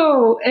was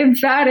so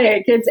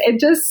emphatic.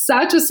 It's just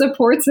such a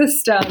support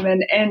system.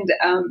 And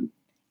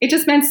it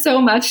just meant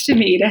so much to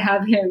me to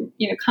have him,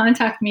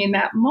 contact me in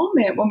that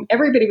moment when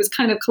everybody was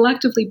kind of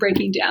collectively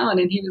breaking down,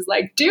 and he was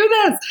like, do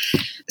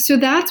this. So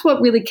that's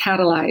what really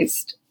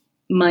catalyzed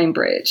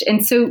Mindbridge.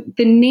 And so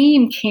the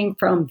name came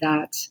from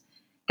that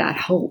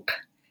hope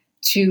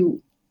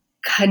to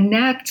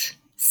connect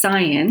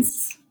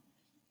science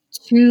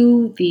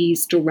to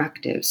these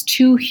directives,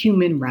 to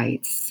human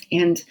rights,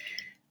 and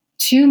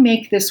to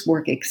make this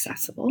work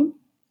accessible.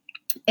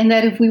 And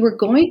that if we were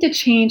going to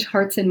change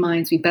hearts and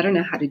minds, we better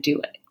know how to do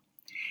it.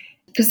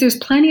 Because there's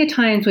plenty of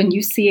times when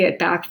you see it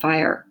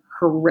backfire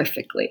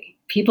horrifically.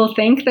 People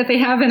think that they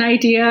have an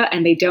idea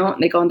and they don't,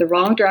 and they go in the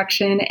wrong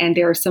direction, and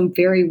there are some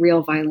very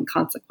real violent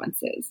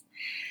consequences.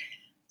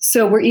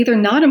 So we're either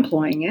not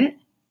employing it,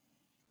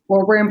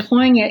 or we're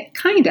employing it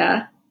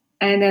kinda,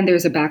 and then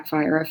there's a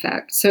backfire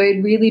effect. So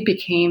it really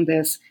became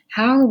this,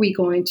 how are we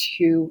going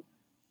to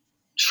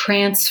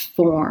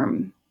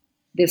transform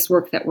this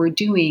work that we're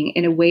doing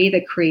in a way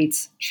that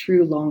creates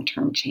true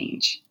long-term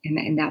change?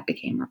 And that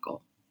became our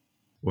goal.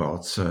 Well,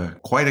 it's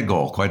quite a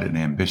goal, quite an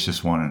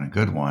ambitious one and a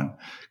good one.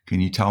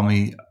 Can you tell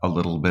me a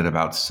little bit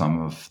about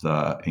some of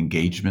the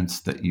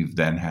engagements that you've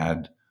then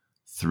had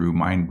through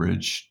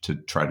Mindbridge to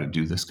try to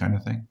do this kind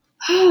of thing?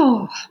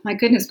 Oh, my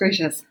goodness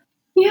gracious.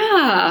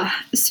 Yeah.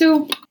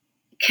 So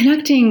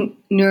connecting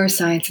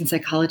neuroscience and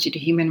psychology to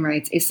human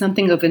rights is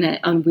something of an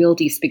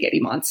unwieldy spaghetti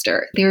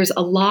monster. There's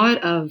a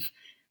lot of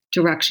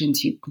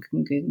directions you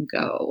can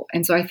go.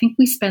 And so I think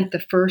we spent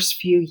the first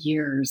few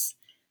years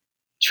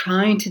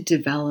trying to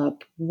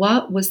develop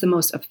what was the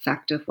most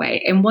effective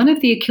way. And one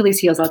of the Achilles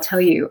heels, I'll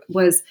tell you,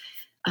 was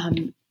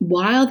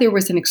while there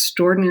was an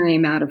extraordinary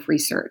amount of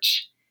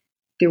research,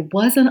 there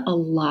wasn't a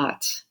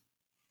lot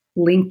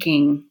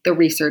linking the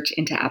research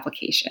into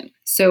application.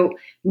 So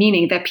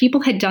meaning that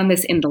people had done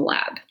this in the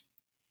lab.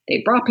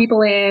 They brought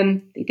people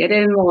in, they did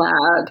it in the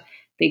lab,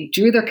 they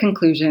drew their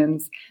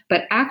conclusions,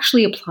 but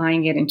actually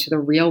applying it into the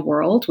real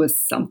world was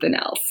something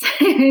else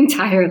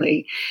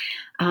entirely.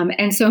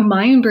 And so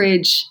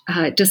Mindbridge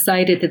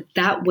decided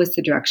that was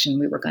the direction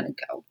we were going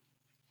to go.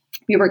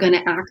 We were going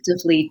to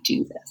actively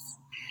do this.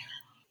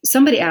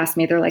 Somebody asked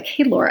me, they're like,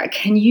 hey, Laura,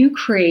 can you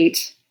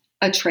create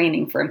a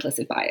training for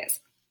implicit bias?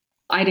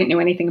 I didn't know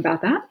anything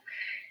about that.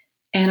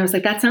 And I was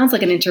like, that sounds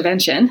like an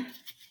intervention.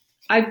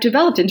 I've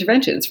developed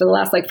interventions for the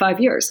last 5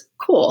 years.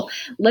 Cool.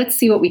 Let's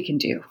see what we can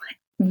do.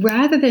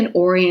 Rather than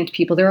orient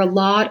people, there are a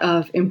lot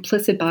of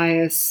implicit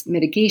bias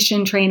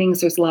mitigation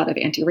trainings. There's a lot of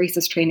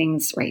anti-racist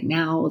trainings right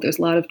now. There's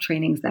a lot of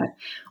trainings that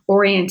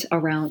orient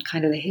around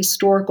kind of the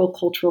historical,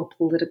 cultural,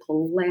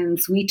 political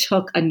lens. We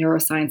took a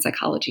neuroscience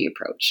psychology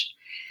approach.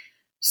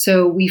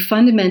 So we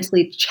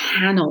fundamentally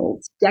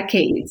channeled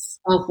decades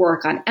of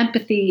work on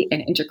empathy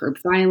and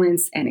intergroup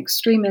violence and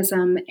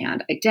extremism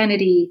and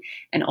identity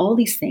and all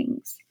these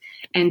things,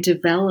 and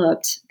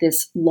developed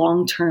this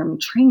long-term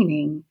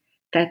training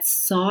that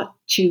sought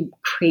to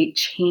create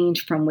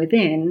change from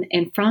within,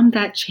 and from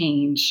that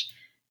change,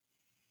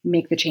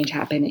 make the change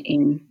happen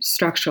in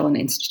structural and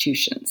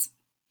institutions.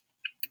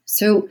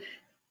 So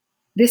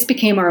this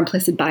became our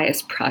implicit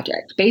bias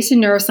project. Based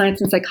in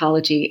neuroscience and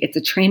psychology, it's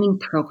a training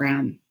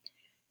program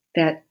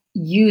that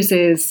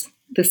uses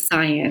the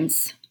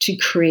science to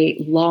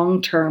create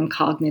long-term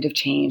cognitive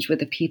change with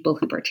the people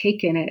who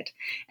partake in it,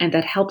 and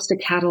that helps to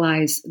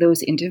catalyze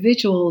those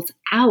individuals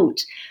out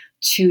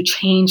to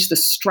change the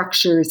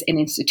structures and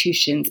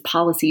institutions,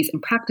 policies,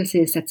 and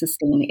practices that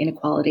sustain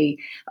inequality,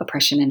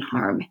 oppression, and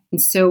harm. And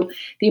so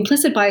the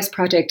Implicit Bias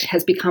Project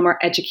has become our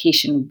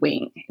education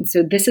wing. And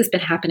so this has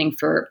been happening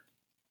for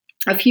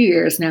a few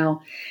years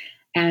now.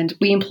 And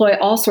we employ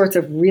all sorts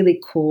of really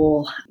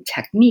cool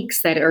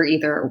techniques that are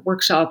either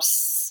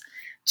workshops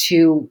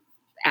to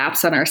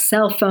apps on our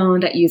cell phone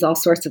that use all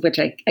sorts of, which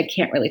I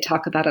can't really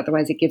talk about,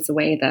 otherwise it gives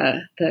away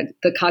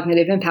the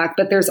cognitive impact.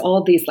 But there's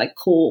all these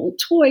cool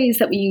toys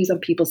that we use on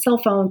people's cell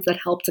phones that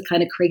help to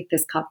kind of create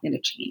this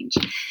cognitive change.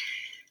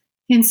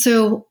 And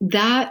so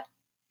that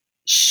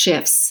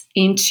shifts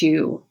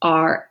into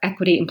our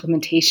equity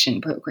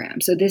implementation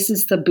program. So this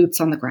is the boots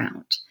on the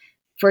ground.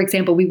 For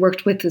example, we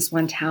worked with this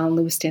one town,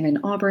 Lewiston and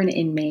Auburn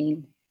in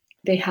Maine.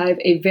 They have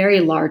a very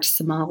large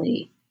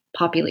Somali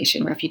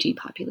population, refugee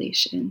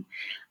population.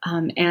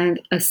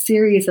 And a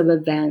series of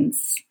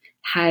events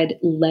had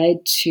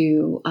led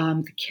to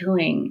the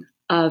killing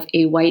of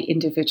a white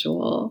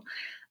individual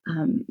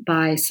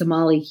by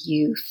Somali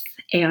youth.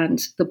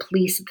 And the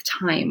police at the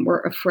time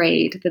were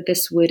afraid that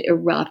this would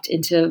erupt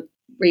into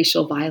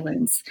racial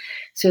violence.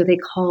 So they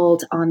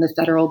called on the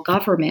federal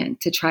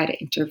government to try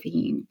to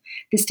intervene.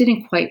 This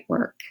didn't quite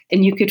work.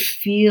 And you could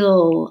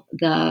feel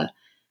the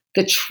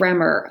the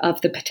tremor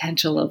of the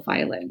potential of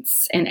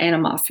violence and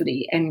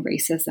animosity and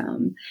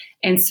racism.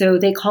 And so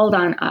they called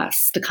on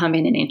us to come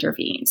in and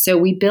intervene. So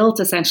we built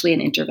essentially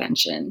an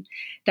intervention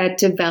that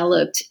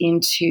developed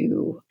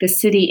into the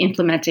city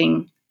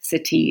implementing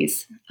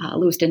cities,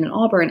 Lewiston and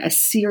Auburn, a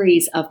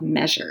series of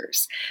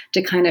measures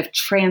to kind of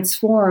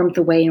transform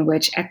the way in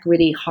which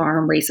equity,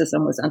 harm,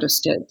 racism was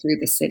understood through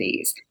the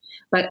cities.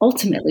 But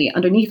ultimately,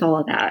 underneath all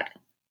of that,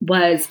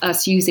 was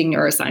us using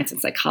neuroscience and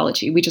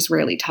psychology. We just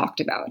rarely talked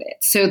about it.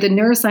 So the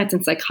neuroscience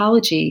and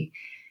psychology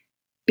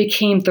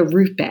became the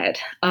root bed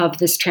of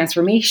this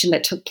transformation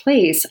that took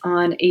place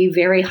on a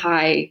very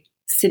high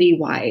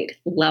citywide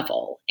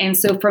level. And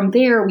so from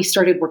there, we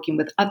started working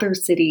with other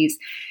cities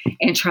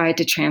and tried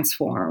to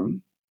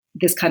transform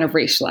this kind of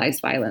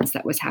racialized violence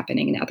that was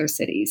happening in other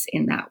cities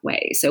in that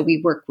way. So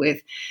we work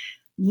with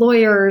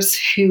lawyers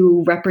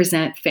who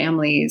represent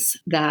families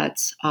that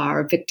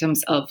are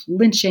victims of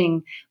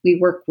lynching. We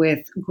work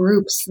with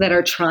groups that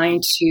are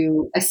trying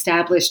to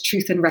establish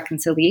truth and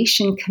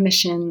reconciliation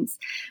commissions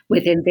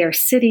within their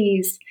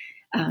cities.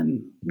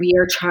 We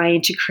are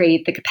trying to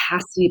create the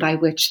capacity by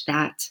which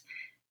that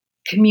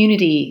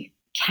community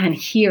can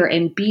hear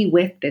and be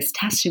with this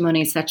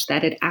testimony such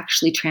that it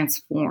actually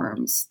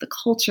transforms the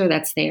culture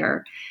that's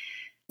there.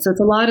 So it's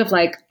a lot of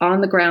like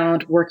on the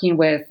ground working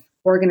with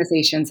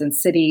organizations and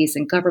cities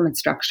and government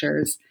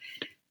structures.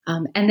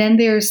 And then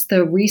there's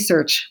the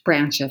research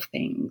branch of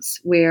things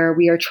where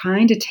we are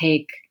trying to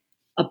take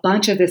a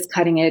bunch of this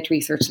cutting edge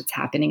research that's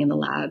happening in the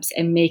labs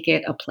and make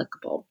it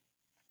applicable.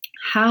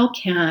 How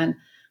can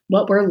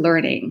what we're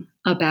learning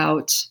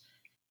about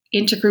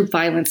intergroup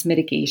violence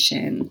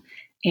mitigation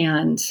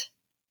and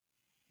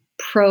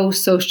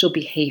pro-social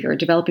behavior,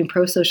 developing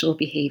pro-social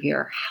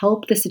behavior,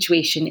 help the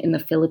situation in the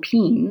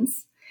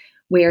Philippines,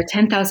 where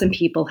 10,000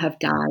 people have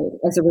died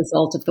as a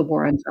result of the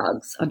war on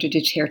drugs under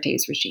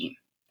Duterte's regime?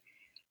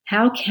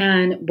 How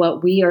can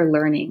what we are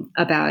learning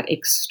about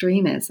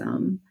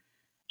extremism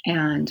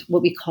and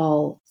what we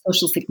call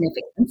social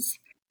significance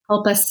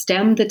help us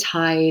stem the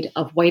tide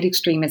of white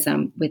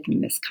extremism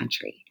within this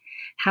country?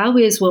 How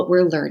is what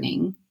we're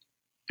learning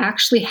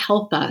actually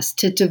help us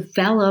to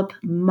develop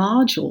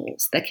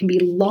modules that can be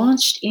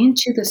launched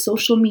into the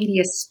social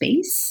media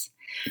space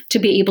to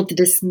be able to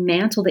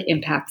dismantle the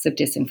impacts of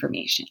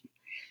disinformation?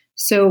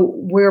 So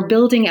we're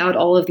building out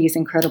all of these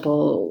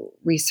incredible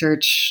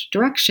research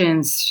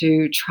directions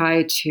to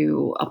try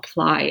to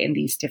apply in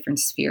these different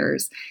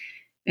spheres.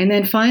 And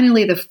then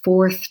finally, the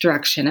fourth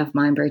direction of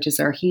Mindbridge is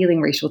our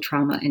Healing Racial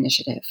Trauma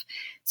Initiative.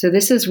 So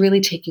this is really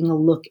taking a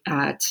look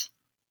at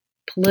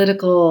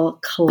political,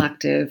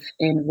 collective,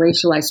 and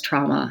racialized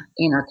trauma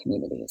in our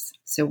communities.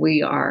 So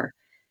we are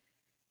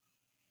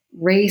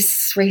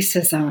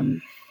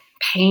racism,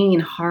 pain,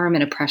 harm,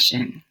 and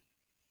oppression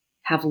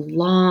have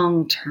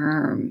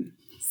long-term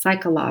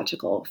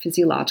psychological,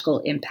 physiological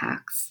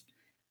impacts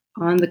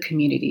on the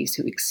communities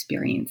who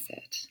experience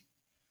it.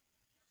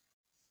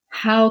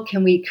 How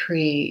can we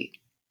create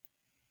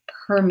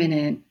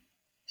permanent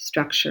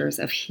structures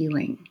of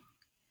healing?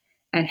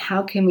 And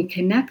how can we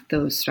connect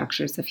those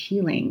structures of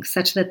healing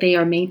such that they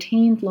are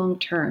maintained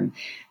long-term?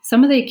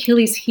 Some of the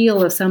Achilles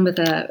heel of some of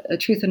the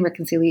Truth and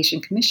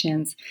Reconciliation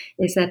Commissions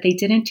is that they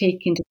didn't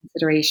take into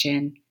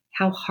consideration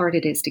how hard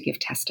it is to give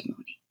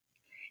testimony.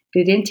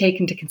 They didn't take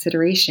into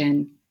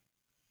consideration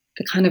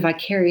the kind of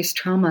vicarious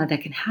trauma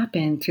that can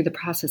happen through the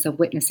process of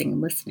witnessing and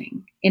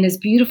listening. And as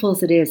beautiful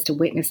as it is to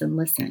witness and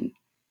listen,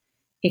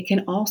 it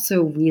can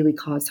also really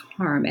cause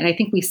harm. And I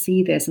think we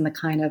see this in the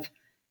kind of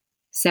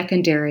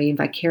secondary and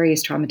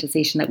vicarious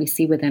traumatization that we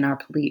see within our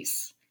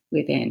police,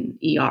 within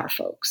ER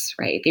folks,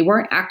 right? They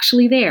weren't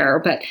actually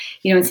there, but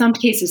in some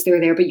cases they're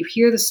there, but you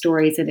hear the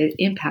stories and it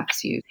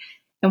impacts you.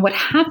 And what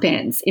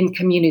happens in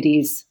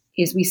communities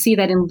is we see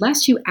that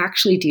unless you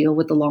actually deal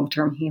with the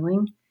long-term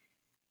healing,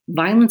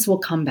 violence will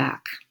come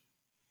back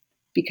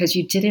because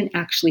you didn't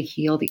actually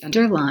heal the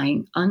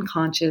underlying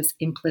unconscious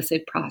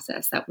implicit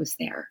process that was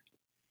there,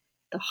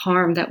 the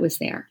harm that was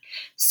there.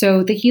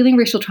 So the Healing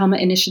Racial Trauma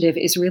Initiative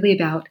is really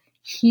about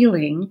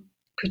healing,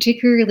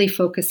 particularly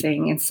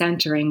focusing and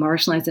centering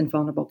marginalized and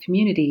vulnerable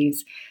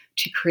communities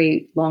to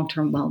create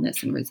long-term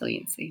wellness and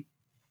resiliency.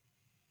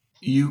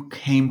 You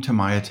came to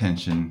my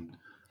attention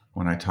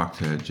when I talked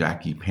to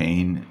Jackie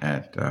Payne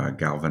at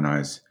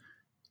Galvanize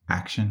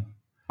Action.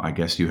 I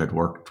guess you had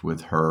worked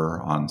with her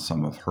on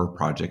some of her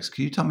projects.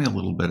 Can you tell me a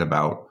little bit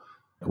about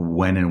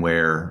when and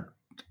where,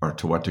 or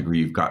to what degree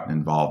you've gotten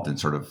involved in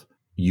sort of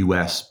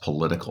U.S.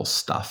 political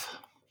stuff?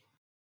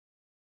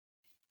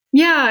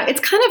 Yeah, it's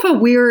kind of a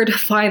weird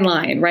fine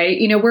line, right?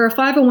 We're a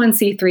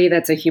 501c3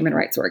 that's a human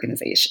rights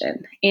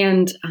organization.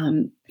 And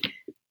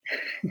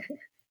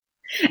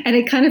and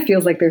it kind of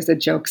feels like there's a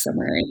joke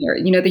somewhere in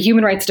here. The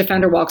human rights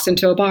defender walks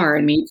into a bar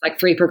and meets like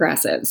three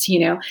progressives,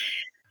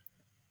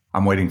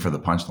 I'm waiting for the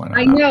punchline.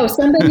 I know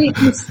somebody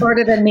who's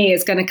smarter than me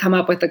is going to come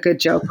up with a good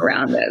joke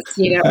around this.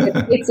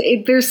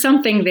 There's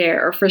something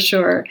there for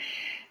sure.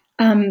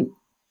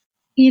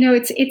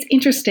 It's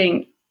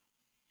interesting.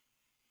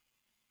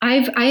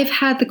 I've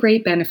had the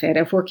great benefit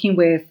of working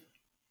with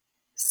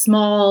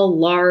small,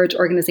 large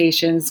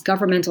organizations,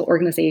 governmental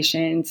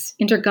organizations,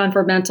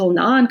 intergovernmental,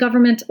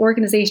 non-government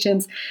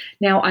organizations,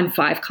 now on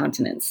 5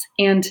 continents.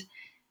 And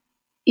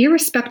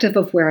irrespective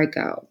of where I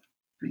go,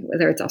 right,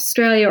 whether it's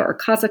Australia or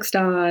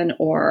Kazakhstan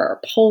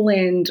or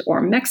Poland or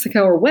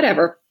Mexico or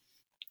whatever,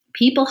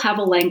 people have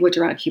a language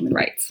around human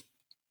rights.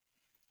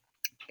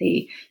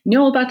 They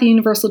know about the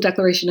Universal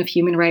Declaration of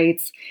Human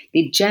Rights.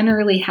 They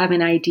generally have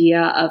an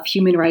idea of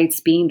human rights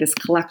being this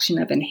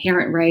collection of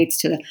inherent rights,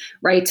 to the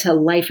right to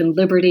life and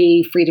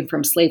liberty, freedom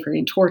from slavery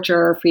and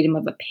torture, freedom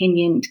of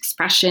opinion,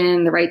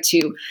 expression, the right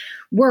to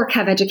work,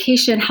 have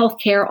education,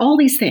 healthcare, all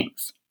these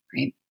things,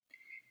 right?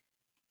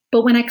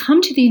 But when I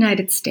come to the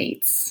United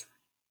States,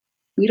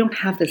 we don't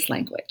have this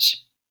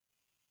language.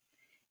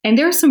 And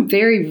there are some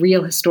very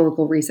real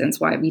historical reasons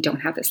why we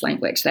don't have this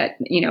language that,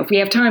 if we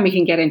have time, we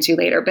can get into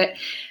later, but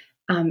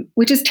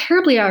which is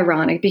terribly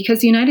ironic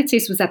because the United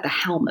States was at the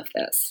helm of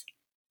this,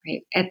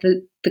 right? At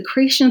the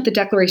creation of the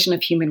Declaration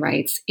of Human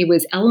Rights, it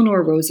was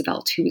Eleanor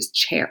Roosevelt who was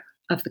chair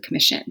of the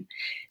commission.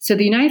 So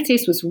the United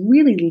States was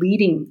really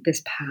leading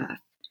this path.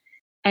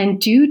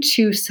 And due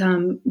to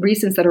some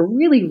reasons that are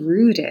really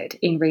rooted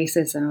in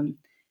racism,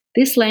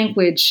 this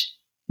language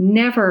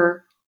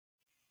never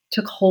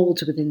took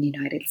hold within the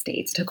United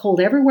States, took hold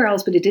everywhere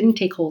else, but it didn't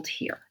take hold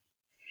here.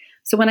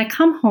 So when I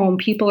come home,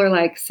 people are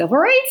like, civil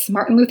rights,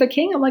 Martin Luther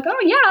King. I'm like, oh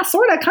yeah,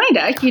 sort of, kind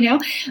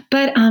of,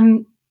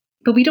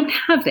 but we don't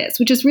have this,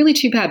 which is really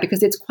too bad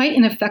because it's quite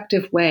an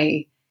effective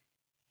way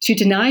to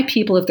deny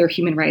people of their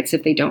human rights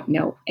if they don't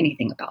know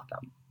anything about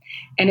them.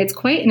 And it's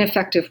quite an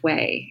effective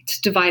way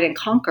to divide and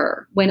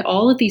conquer when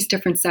all of these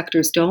different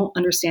sectors don't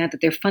understand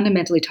that they're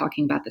fundamentally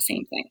talking about the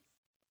same thing.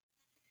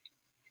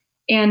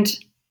 And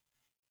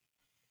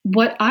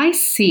what I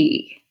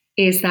see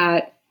is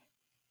that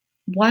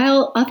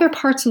while other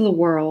parts of the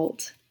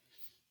world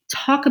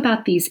talk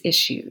about these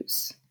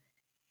issues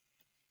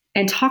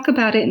and talk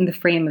about it in the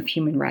frame of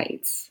human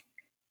rights,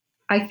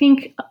 I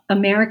think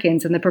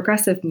Americans and the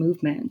progressive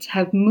movement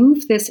have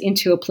moved this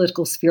into a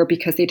political sphere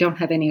because they don't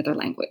have any other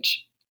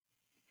language.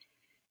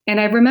 And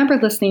I remember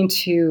listening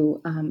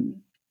to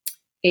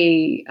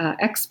a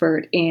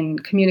expert in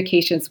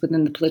communications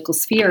within the political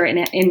sphere.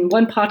 And in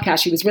one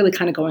podcast, she was really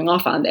kind of going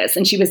off on this.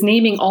 And she was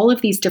naming all of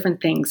these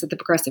different things that the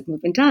progressive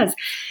movement does.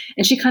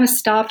 And she kind of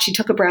stopped, she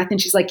took a breath, and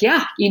she's like,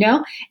 yeah,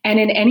 and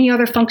in any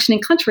other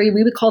functioning country,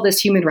 we would call this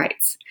human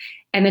rights.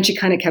 And then she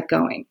kind of kept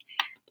going.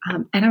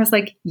 And I was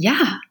like,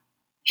 yeah,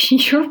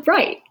 you're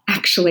right,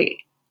 actually.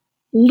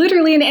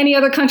 Literally in any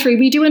other country,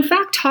 we do in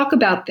fact talk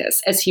about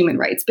this as human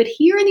rights. But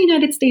here in the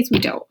United States, we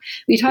don't.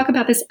 We talk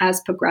about this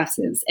as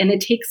progressives, and it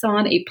takes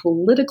on a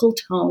political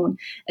tone,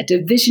 a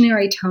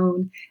divisionary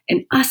tone,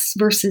 an us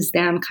versus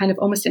them kind of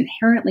almost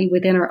inherently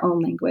within our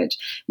own language,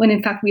 when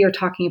in fact we are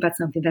talking about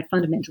something that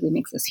fundamentally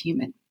makes us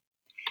human.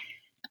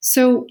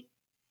 So,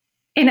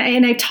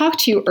 and I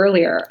talked to you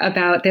earlier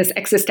about this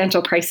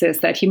existential crisis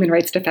that human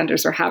rights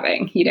defenders are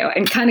having,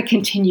 and kind of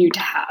continue to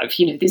have,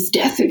 this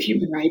death of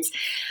human rights.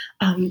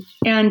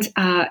 And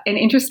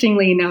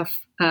interestingly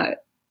enough,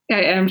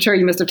 I'm sure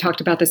you must have talked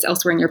about this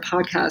elsewhere in your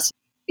podcast.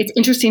 It's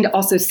interesting to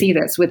also see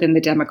this within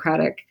the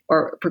democratic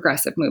or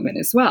progressive movement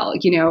as well.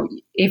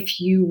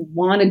 If you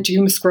want to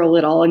doom scroll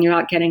it all and you're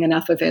not getting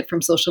enough of it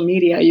from social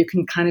media, you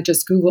can kind of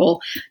just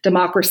Google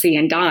democracy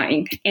and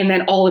dying. And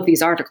then all of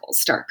these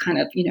articles start kind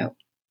of,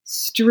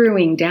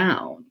 strewing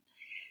down.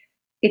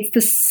 It's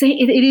the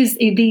same. It is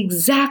the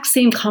exact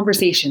same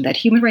conversation that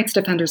human rights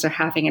defenders are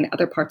having in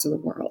other parts of the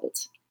world.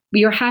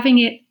 We are having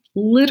it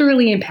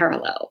literally in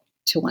parallel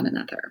to one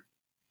another.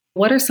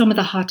 What are some of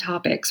the hot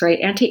topics, right?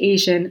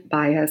 Anti-Asian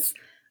bias,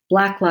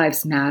 Black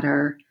Lives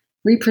Matter,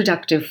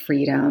 reproductive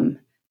freedom,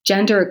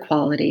 gender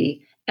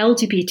equality,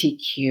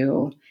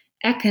 LGBTQ,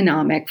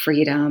 economic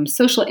freedom,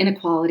 social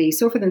inequality,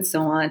 so forth and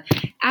so on,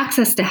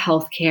 access to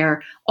healthcare.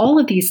 All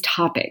of these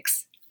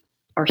topics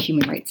are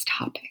human rights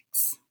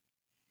topics.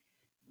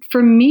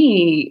 For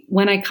me,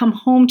 when I come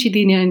home to the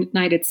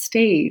United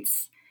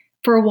States,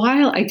 for a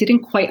while, I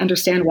didn't quite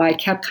understand why I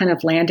kept kind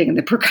of landing in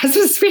the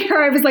progressive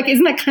sphere. I was like,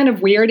 isn't that kind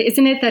of weird?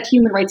 Isn't it that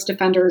human rights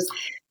defenders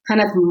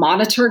kind of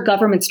monitor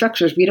government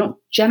structures? We don't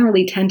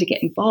generally tend to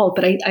get involved,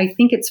 but I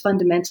think it's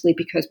fundamentally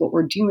because what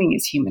we're doing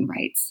is human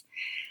rights.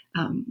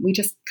 We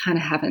just kind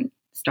of haven't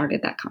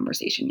started that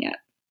conversation yet.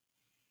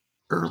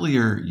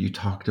 Earlier, you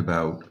talked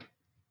about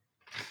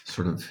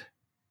sort of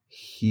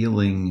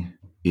healing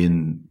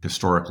in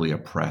historically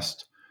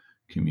oppressed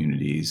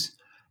communities.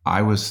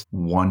 I was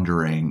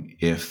wondering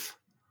if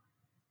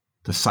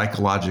the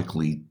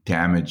psychologically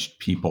damaged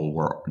people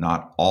were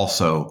not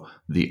also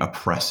the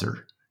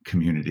oppressor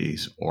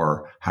communities,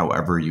 or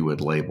however you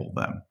would label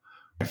them.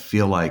 I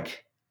feel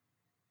like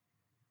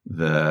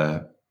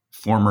the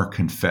former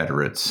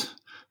Confederates,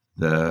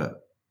 the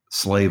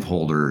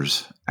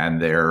slaveholders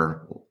and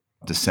their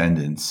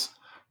descendants,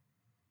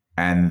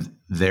 and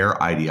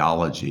their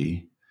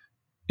ideology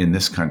in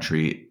this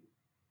country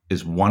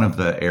is one of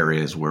the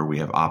areas where we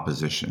have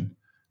opposition,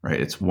 right?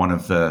 It's one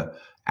of the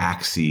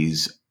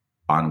axes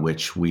on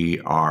which we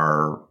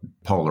are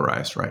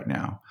polarized right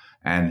now.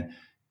 And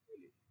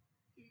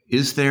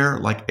Is there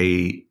like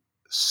a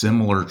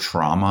similar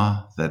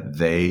trauma that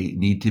they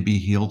need to be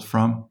healed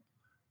from?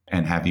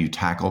 And have you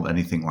tackled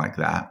anything like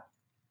that?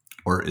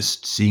 Or is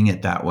seeing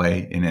it that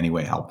way in any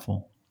way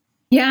helpful?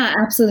 Yeah,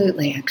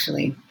 absolutely,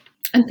 actually.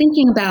 I'm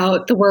thinking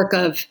about the work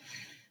of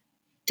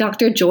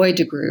Dr. Joy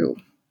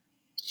DeGruy.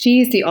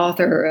 She's the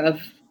author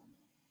of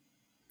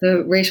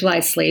the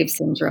racialized slave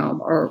syndrome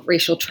or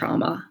racial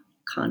trauma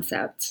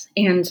concept.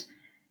 And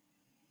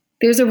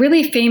there's a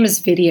really famous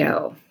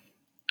video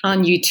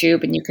on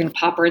YouTube, and you can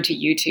pop her into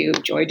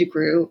YouTube, Joy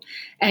DeGruy,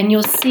 and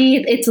you'll see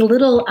it's a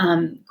little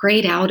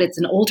grayed out. It's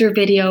an older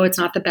video. It's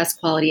not the best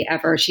quality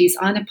ever. She's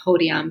on a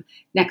podium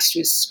next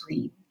to a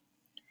screen.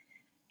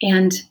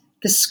 And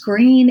the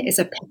screen is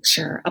a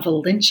picture of a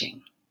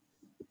lynching.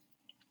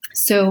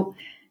 So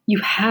you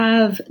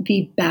have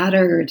the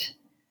battered,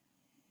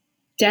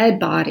 dead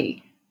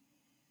body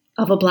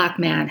of a Black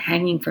man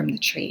hanging from the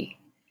tree.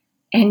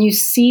 And you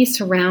see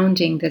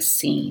surrounding this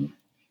scene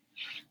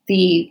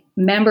the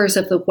members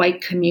of the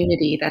white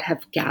community that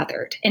have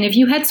gathered. And if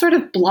you had sort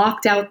of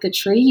blocked out the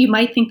tree, you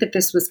might think that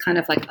this was kind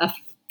of like a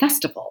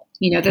festival,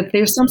 that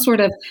there's some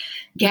sort of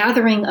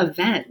gathering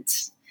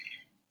event.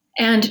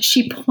 And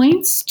she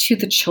points to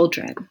the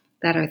children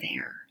that are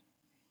there.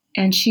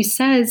 And she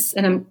says,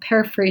 and I'm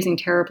paraphrasing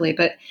terribly,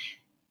 but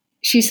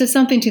she says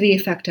something to the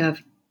effect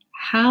of,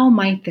 how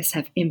might this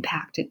have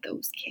impacted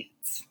those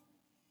kids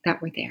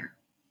that were there?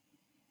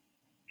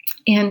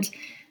 And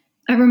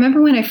I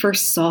remember when I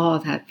first saw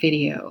that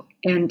video,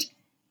 and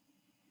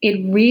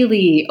it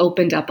really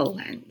opened up a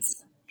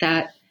lens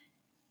that,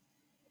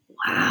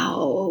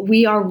 wow,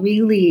 we are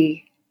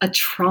really a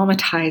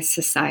traumatized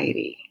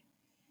society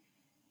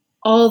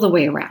all the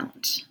way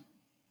around.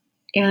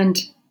 And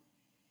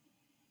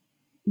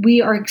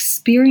we are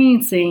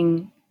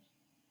experiencing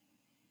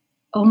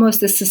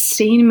almost the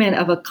sustainment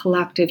of a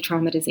collective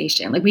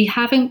traumatization. Like, we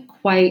haven't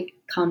quite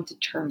come to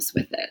terms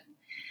with it.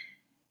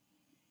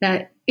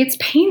 That it's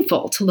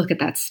painful to look at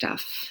that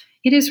stuff.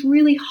 It is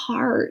really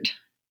hard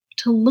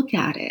to look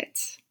at it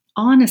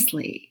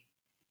honestly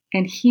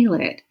and heal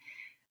it.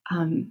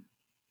 Resmaa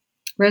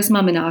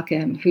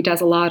Menakem, who does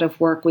a lot of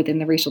work within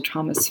the racial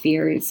trauma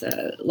sphere, is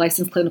a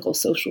licensed clinical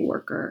social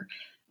worker,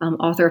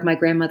 author of My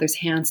Grandmother's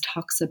Hands,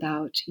 talks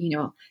about,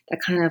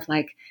 that kind of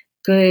like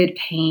good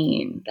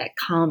pain that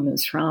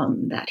comes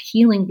from that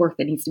healing work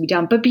that needs to be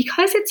done. But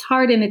because it's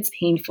hard and it's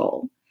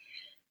painful,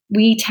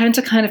 we tend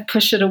to kind of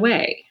push it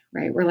away,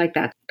 right? We're like,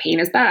 that pain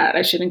is bad.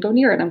 I shouldn't go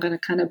near it. I'm going to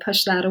kind of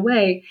push that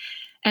away.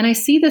 And I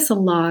see this a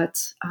lot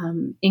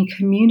in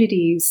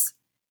communities.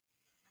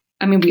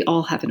 I mean, we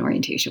all have an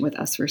orientation with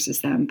us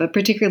versus them, but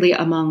particularly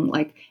among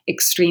like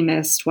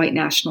extremist, white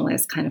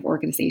nationalist kind of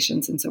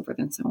organizations and so forth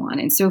and so on.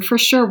 And so for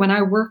sure, when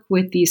I work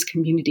with these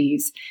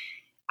communities,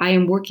 I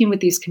am working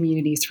with these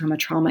communities from a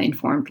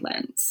trauma-informed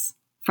lens,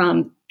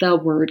 from the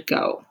word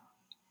go.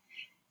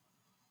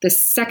 The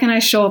second I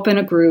show up in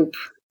a group,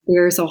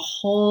 there's a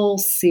whole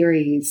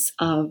series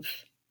of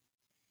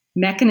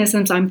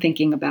mechanisms I'm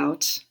thinking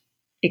about,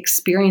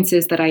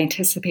 experiences that I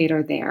anticipate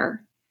are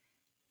there.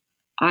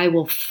 I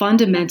will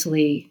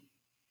fundamentally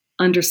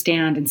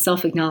understand and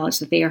self-acknowledge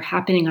that they are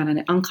happening on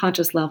an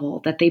unconscious level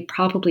that they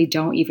probably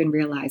don't even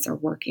realize are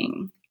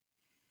working.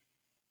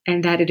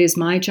 And that it is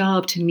my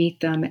job to meet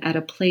them at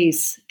a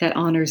place that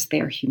honors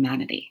their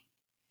humanity.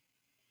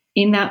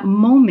 In that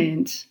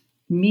moment,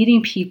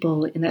 meeting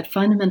people in that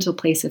fundamental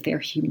place of their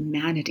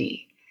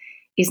humanity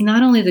is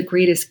not only the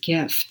greatest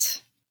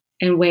gift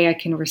and way I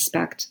can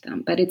respect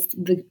them, but it's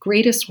the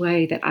greatest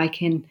way that I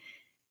can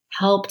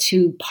help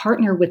to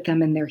partner with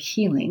them in their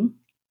healing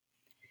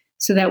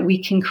so that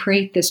we can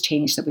create this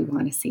change that we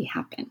want to see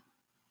happen.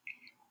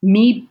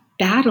 Me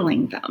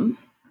battling them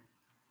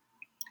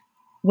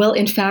will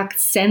in fact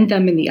send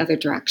them in the other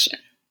direction,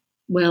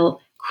 will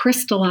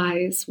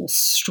crystallize, will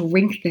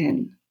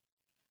strengthen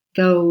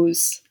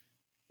those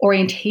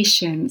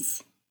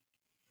orientations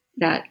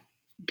that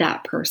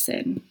that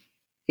person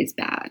is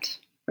bad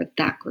or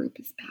that group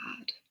is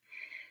bad.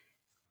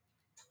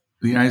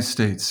 The United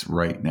States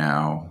right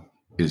now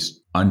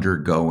is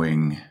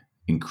undergoing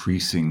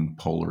increasing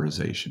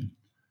polarization.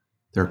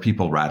 There are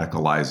people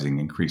radicalizing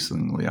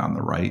increasingly on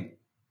the right.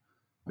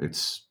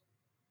 It's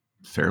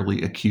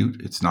fairly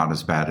acute. It's not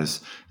as bad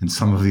as in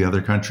some of the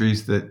other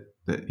countries that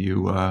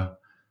you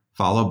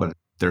follow, but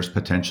there's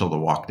potential to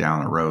walk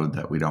down a road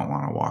that we don't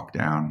want to walk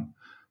down.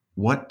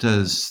 What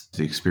does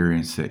the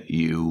experience that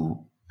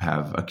you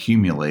have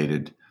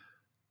accumulated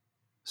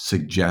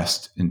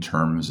suggest in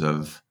terms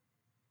of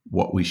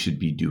what we should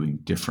be doing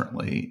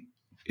differently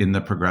in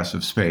the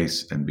progressive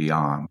space and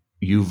beyond?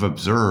 You've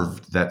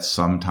observed that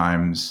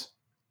sometimes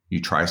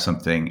you try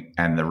something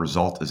and the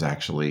result is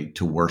actually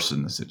to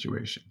worsen the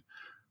situation.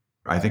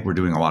 I think we're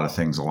doing a lot of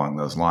things along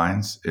those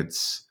lines.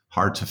 It's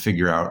hard to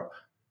figure out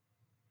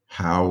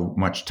how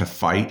much to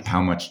fight,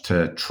 how much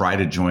to try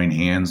to join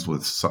hands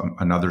with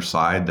another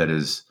side that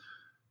is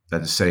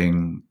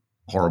saying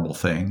horrible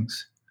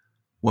things.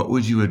 What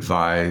would you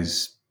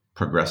advise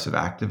progressive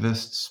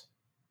activists,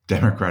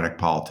 Democratic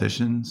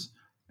politicians,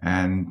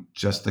 and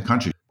just the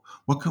country?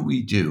 What can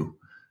we do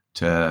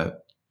to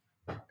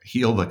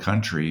heal the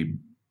country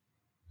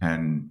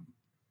and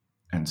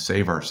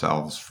save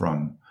ourselves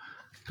from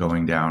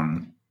going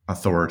down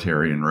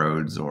authoritarian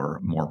roads or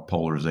more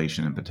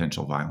polarization and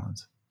potential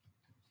violence?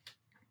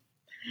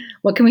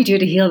 What can we do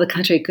to heal the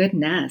country?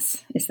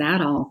 Goodness, is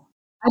that all?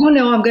 I don't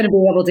know I'm going to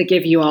be able to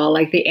give you all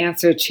like the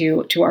answer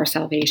to our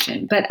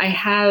salvation, but I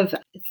have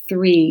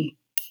 3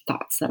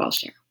 thoughts that I'll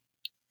share.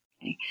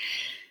 Okay.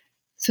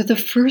 So the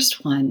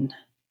first one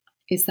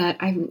is that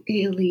I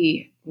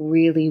really,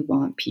 really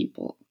want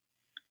people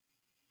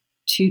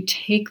to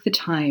take the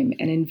time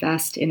and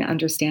invest in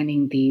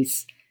understanding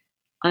these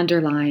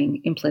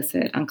underlying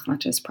implicit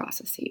unconscious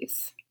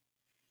processes.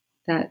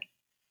 That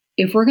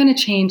if we're going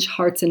to change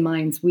hearts and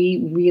minds,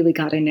 we really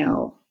got to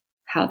know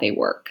how they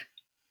work.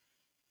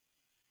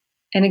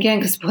 And again,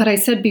 because what I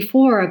said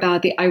before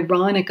about the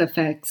ironic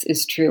effects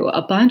is true.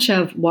 A bunch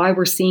of why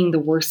we're seeing the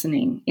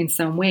worsening in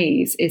some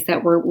ways is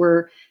that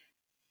we're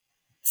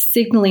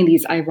signaling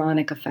these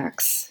ironic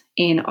effects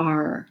in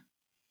our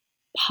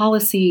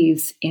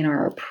policies, in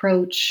our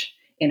approach,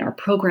 in our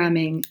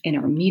programming, in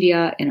our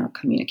media, in our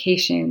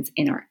communications,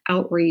 in our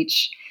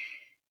outreach.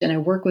 And I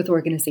work with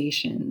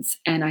organizations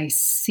and I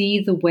see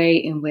the way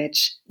in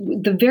which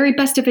the very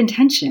best of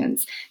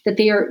intentions that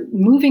they are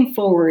moving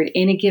forward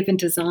in a given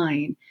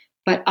design.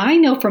 But I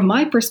know from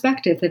my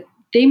perspective that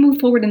they move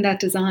forward in that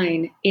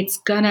design, it's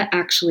going to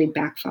actually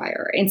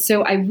backfire. And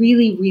so I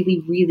really,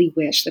 really, really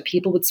wish that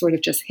people would sort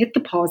of just hit the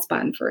pause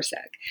button for a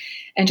sec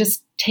and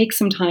just take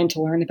some time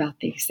to learn about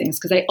these things.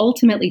 Because I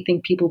ultimately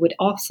think people would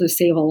also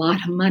save a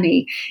lot of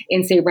money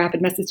in, say,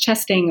 rapid message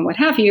testing and what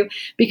have you,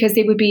 because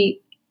they would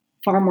be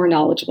far more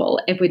knowledgeable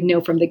and would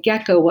know from the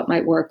get-go what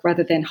might work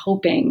rather than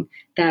hoping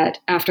that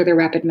after their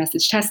rapid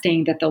message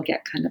testing that they'll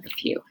get kind of a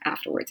few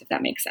afterwards, if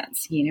that makes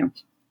sense, you know?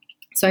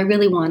 So I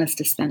really want us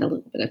to spend a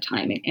little bit of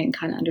time and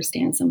kind of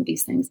understand some of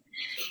these things.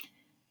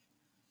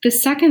 The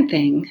second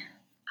thing,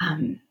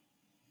 and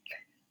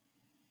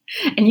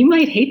you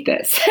might hate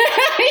this,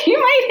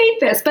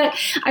 but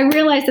I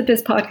realize that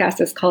this podcast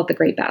is called The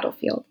Great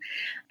Battlefield.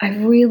 I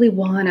really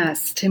want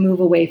us to move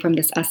away from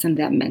this us and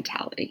them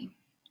mentality.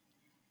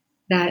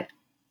 That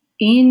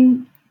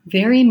in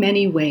very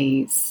many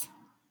ways,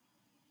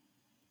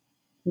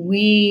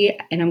 and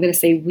I'm going to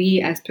say we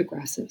as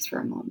progressives for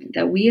a moment,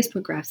 that we as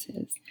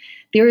progressives,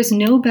 there is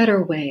no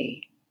better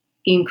way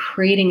in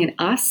creating an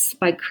us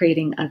by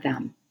creating a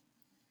them.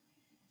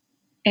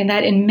 And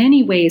that in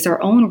many ways, our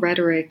own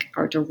rhetoric,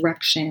 our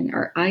direction,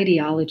 our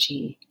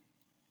ideology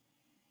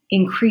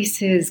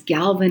increases,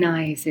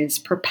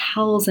 galvanizes,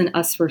 propels an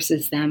us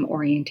versus them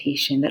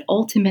orientation that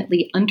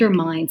ultimately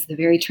undermines the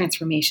very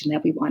transformation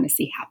that we want to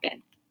see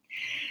happen.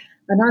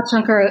 Anat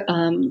Shankar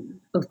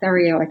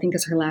Othario, I think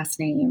is her last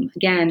name,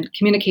 again,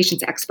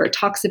 communications expert,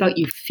 talks about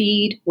you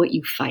feed what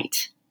you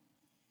fight.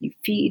 You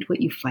feed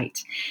what you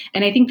fight.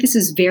 And I think this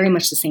is very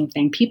much the same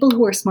thing. People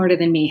who are smarter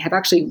than me have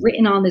actually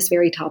written on this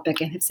very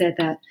topic and have said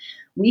that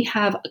we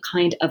have a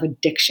kind of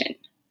addiction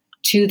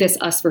to this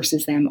us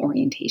versus them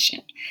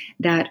orientation,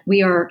 that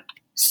we are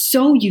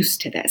so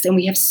used to this and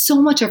we have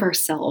so much of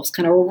ourselves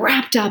kind of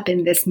wrapped up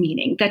in this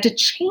meaning that to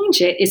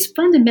change it is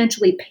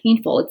fundamentally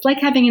painful. It's like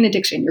having an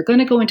addiction. You're going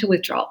to go into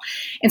withdrawal.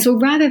 And so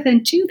rather than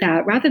do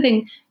that, rather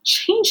than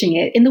changing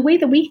it in the way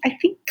that we, I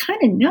think, kind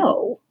of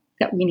know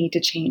that we need to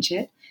change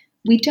it,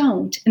 we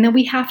don't. And then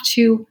we have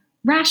to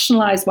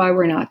rationalize why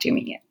we're not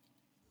doing it.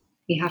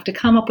 We have to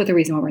come up with a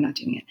reason why we're not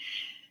doing it.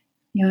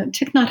 You know,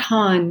 Thich Nhat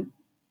Hanh,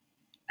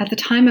 at the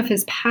time of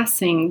his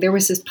passing, there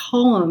was this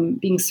poem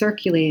being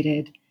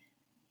circulated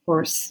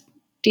or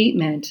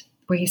statement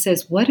where he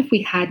says, what if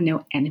we had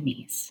no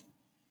enemies?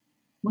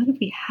 What if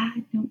we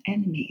had no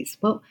enemies?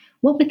 Well,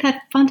 what would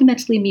that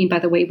fundamentally mean by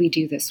the way we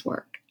do this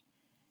work?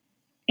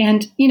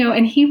 And, you know,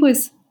 and he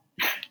was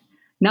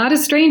not a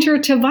stranger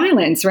to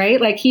violence, right?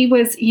 Like he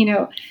was, you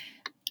know,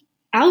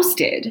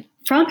 ousted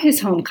from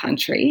his home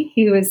country.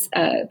 He was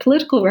a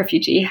political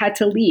refugee, had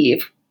to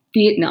leave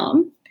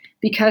Vietnam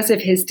because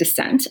of his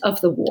dissent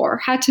of the war,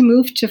 had to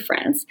move to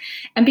France.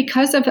 And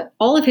because of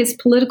all of his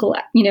political,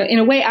 you know, in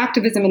a way,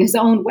 activism in his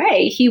own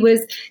way, he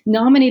was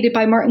nominated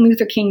by Martin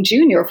Luther King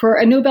Jr. for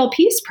a Nobel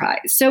Peace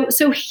Prize.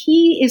 So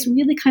he is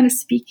really kind of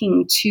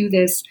speaking to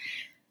this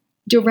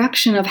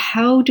direction of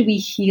how do we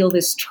heal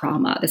this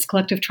trauma, this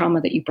collective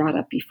trauma that you brought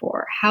up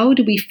before? How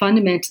do we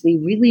fundamentally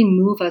really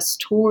move us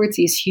towards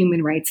these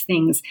human rights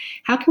things?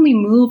 How can we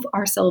move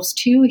ourselves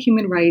to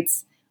human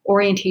rights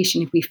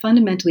orientation if we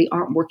fundamentally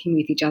aren't working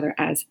with each other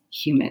as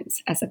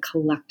humans, as a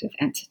collective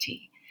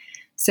entity?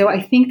 So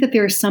I think that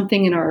there is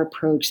something in our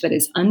approach that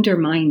is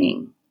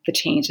undermining the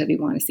change that we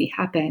want to see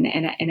happen,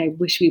 and I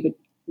wish we would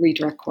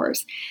redirect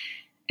course.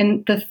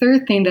 And the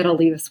third thing that I'll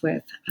leave us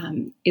with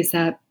is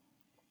that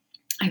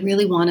I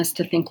really want us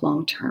to think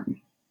long term.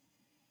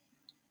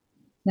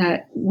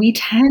 That we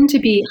tend to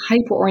be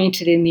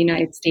hyper-oriented in the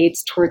United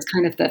States towards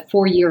kind of the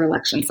 4-year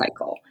election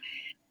cycle.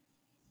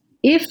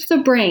 If the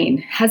brain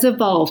has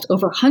evolved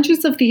over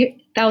hundreds of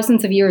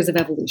thousands of years of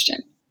evolution,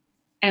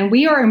 and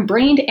we are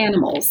embrained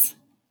animals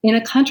in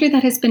a country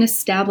that has been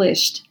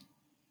established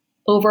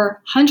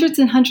over hundreds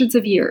and hundreds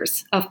of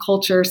years of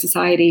culture,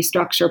 society,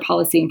 structure,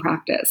 policy, and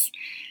practice.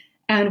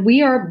 And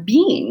we are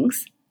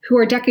beings who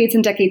are decades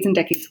and decades and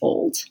decades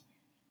old.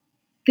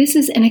 This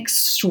is an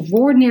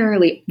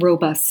extraordinarily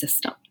robust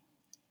system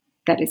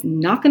that is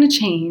not going to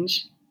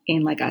change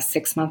in like a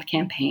 6-month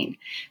campaign.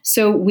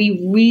 So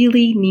we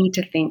really need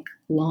to think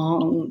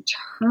long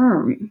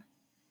term.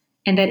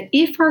 And that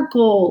if our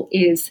goal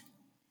is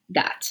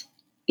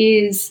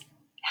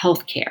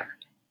healthcare,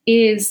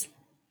 is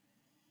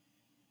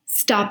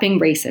stopping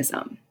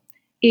racism,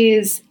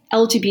 is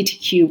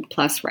LGBTQ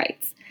plus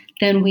rights,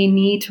 then we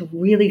need to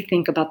really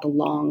think about the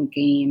long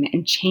game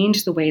and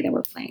change the way that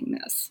we're playing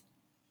this.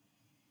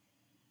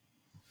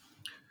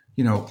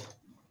 You know,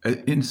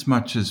 in as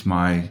much as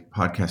my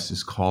podcast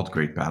is called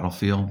Great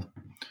Battlefield,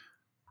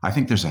 I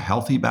think there's a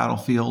healthy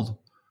battlefield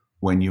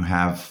when you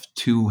have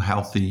two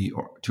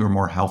or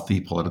more healthy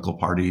political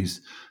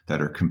parties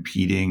that are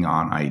competing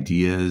on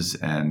ideas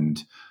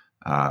and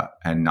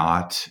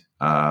not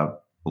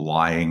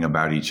lying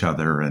about each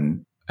other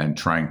and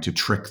trying to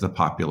trick the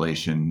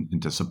population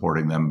into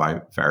supporting them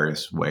by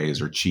various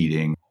ways, or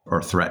cheating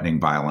or threatening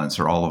violence,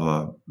 or all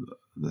of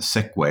the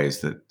sick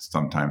ways that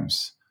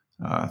sometimes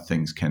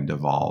things can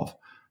devolve.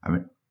 I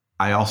mean,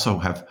 I also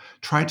have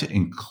tried to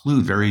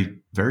include very,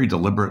 very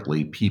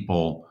deliberately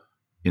people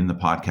in the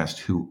podcast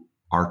who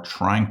are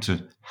trying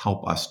to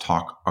help us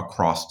talk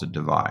across the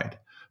divide,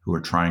 who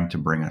are trying to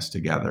bring us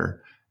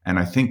together. And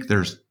I think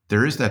there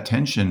is that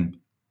tension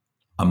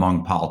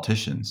among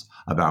politicians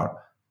about,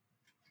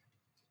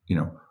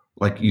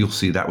 like you'll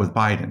see that with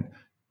Biden.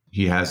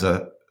 He has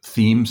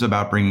themes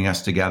about bringing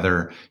us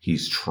together.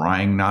 He's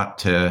trying not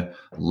to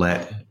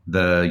let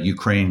the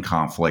Ukraine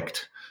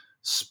conflict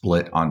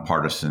split on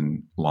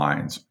partisan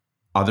lines.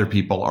 Other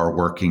people are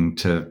working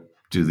to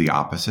do the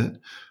opposite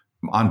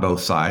on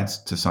both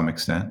sides to some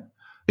extent.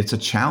 It's a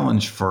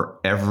challenge for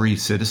every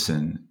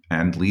citizen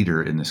and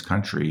leader in this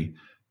country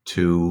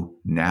to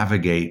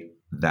navigate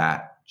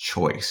that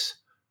choice.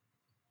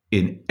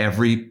 In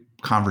every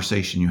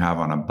conversation you have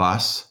on a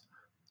bus,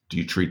 do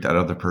you treat that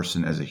other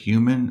person as a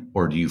human,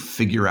 or do you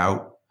figure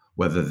out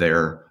whether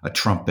they're a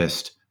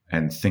Trumpist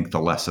and think the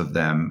less of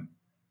them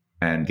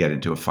and get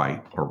into a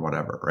fight or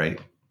whatever, right?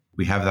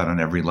 We have that on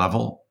every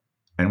level,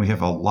 and we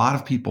have a lot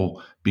of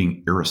people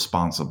being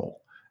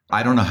irresponsible.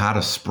 I don't know how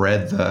to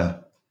spread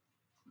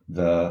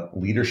the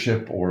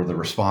leadership or the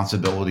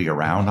responsibility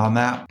around on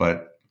that,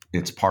 but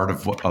it's part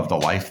of the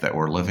life that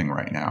we're living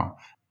right now.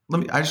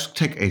 I just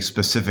take a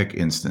specific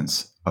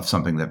instance of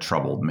something that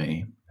troubled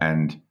me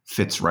and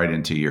fits right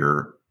into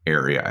your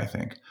area, I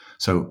think.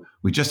 So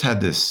we just had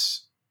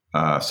this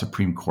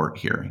Supreme Court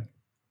hearing,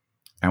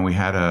 and we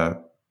had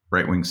a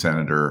right-wing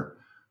senator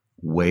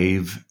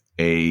wave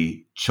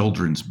a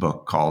children's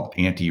book called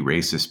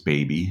Anti-Racist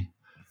Baby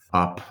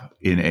up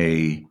in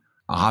a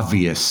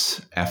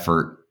obvious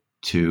effort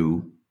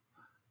to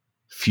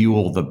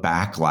fuel the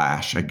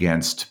backlash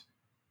against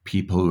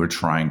people who are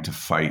trying to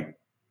fight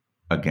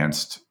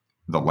against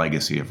the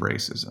legacy of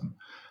racism.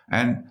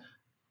 And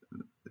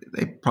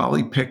they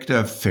probably picked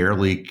a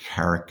fairly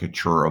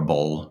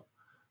caricaturable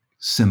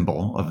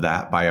symbol of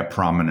that by a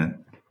prominent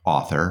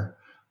author.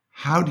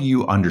 How do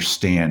you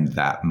understand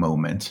that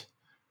moment?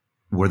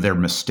 Were there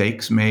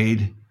mistakes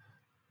made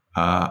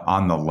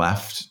on the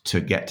left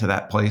to get to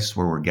that place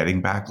where we're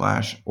getting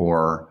backlash?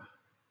 Or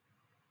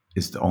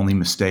is the only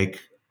mistake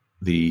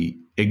the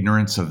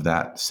ignorance of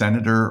that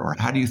senator? Or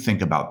how do you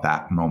think about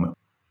that moment?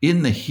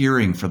 In the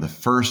hearing for the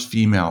first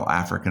female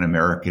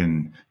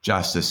African-American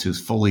justice who's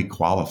fully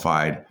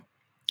qualified,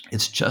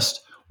 it's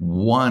just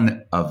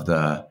one of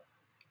the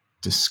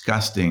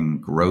disgusting,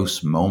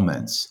 gross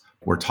moments.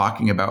 We're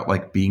talking about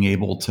like being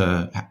able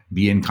to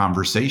be in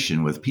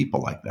conversation with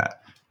people like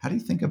that. How do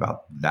you think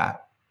about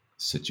that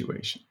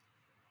situation?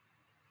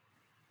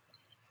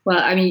 Well,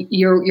 I mean,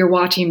 you're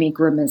watching me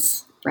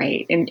grimace,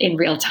 right, in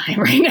real time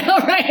right now,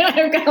 right?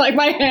 I've got like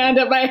my hand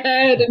at my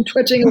head and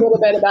twitching a little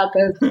bit about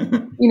this.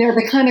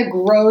 The kind of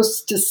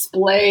gross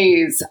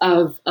displays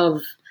of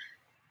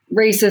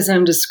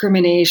racism,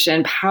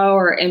 discrimination,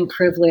 power, and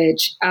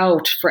privilege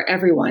out for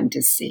everyone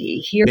to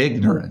see.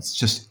 Ignorance,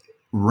 just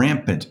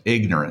rampant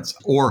ignorance,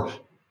 or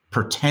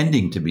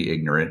pretending to be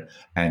ignorant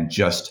and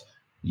just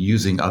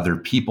using other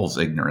people's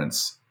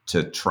ignorance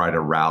to try to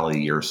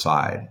rally your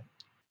side.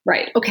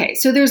 Right. Okay.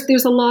 So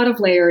there's a lot of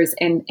layers,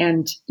 and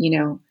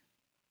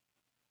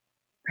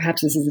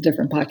perhaps this is a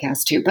different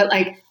podcast too, but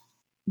like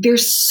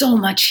there's so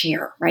much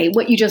here, right?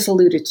 What you just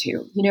alluded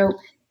to,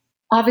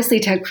 obviously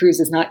Ted Cruz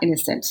is not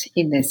innocent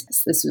in this.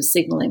 This was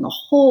signaling a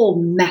whole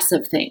mess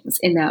of things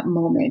in that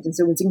moment. And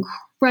so it's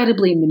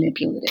incredibly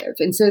manipulative.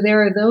 And so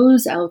there are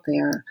those out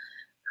there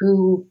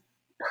who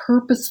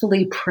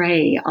purposefully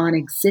prey on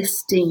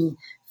existing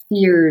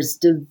fears,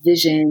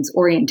 divisions,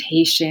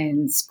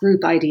 orientations,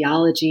 group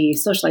ideology,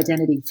 social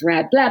identity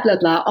threat, blah, blah,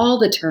 blah, all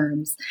the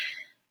terms.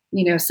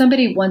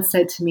 Somebody once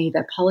said to me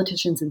that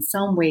politicians in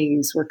some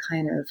ways were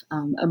kind of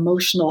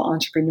emotional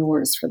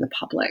entrepreneurs for the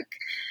public.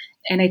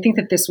 And I think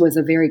that this was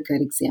a very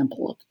good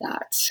example of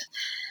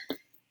that.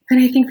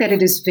 And I think that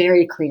it is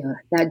very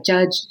clear that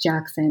Judge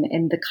Jackson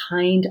and the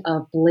kind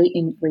of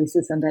blatant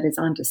racism that is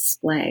on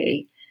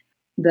display,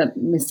 the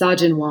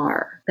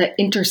misogynoir, the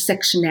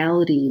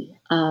intersectionality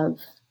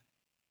of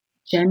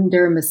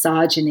gender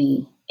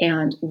misogyny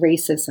and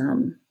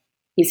racism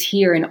is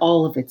here in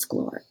all of its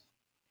glory.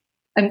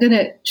 I'm going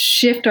to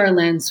shift our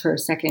lens for a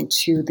second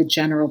to the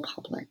general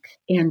public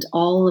and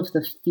all of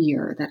the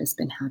fear that has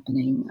been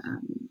happening,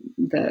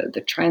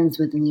 the trends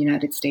within the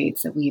United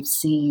States that we've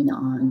seen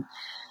on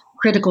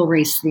critical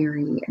race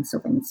theory and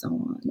so on and so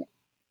on.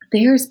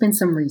 There's been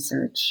some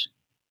research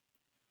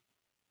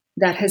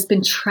that has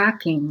been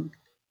tracking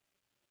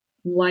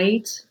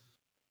white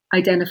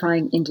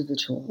identifying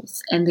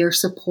individuals and their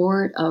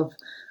support of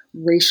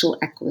racial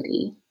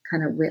equity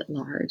kind of writ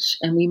large.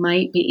 And we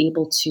might be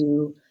able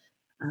to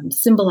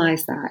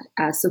symbolize that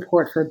as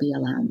support for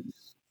BLM.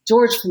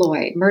 George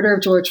Floyd, murder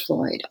of George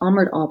Floyd,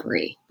 Ahmaud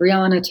Arbery,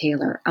 Breonna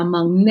Taylor,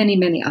 among many,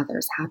 many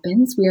others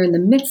happens. We are in the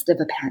midst of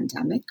a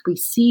pandemic. We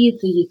see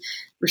the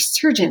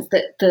resurgence,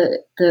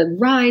 the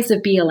rise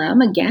of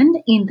BLM again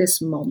in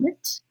this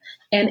moment.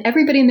 And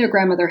everybody and their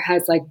grandmother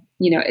has, like,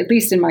 at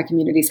least in my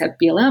communities, have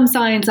BLM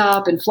signs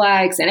up and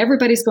flags, and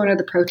everybody's going to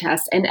the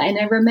protests. And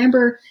I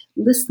remember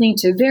listening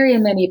to very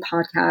many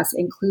podcasts,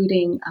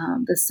 including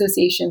the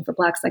Association for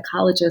Black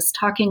Psychologists,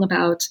 talking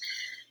about,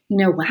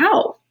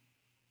 wow,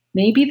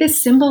 maybe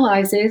this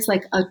symbolizes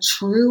like a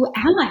true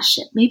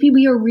allyship. Maybe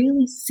we are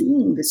really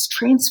seeing this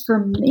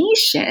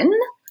transformation,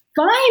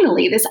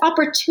 finally, this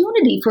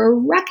opportunity for a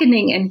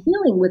reckoning and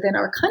healing within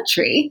our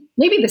country.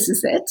 Maybe this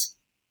is it,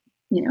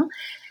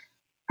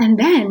 And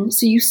then,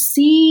 so you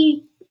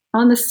see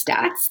on the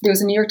stats,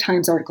 there's a New York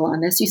Times article on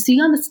this, you see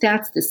on the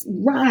stats this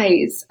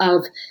rise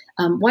of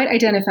white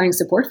identifying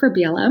support for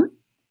BLM,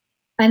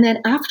 and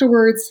then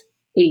afterwards,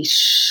 a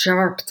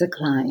sharp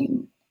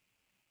decline.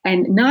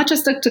 And not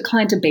just a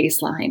decline to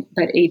baseline,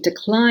 but a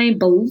decline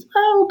below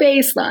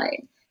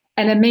baseline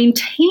and a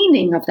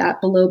maintaining of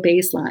that below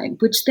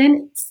baseline, which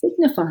then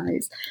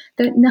signifies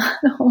that not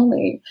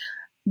only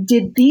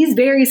did these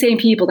very same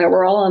people that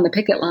were all on the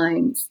picket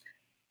lines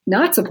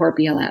not support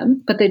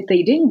BLM, but that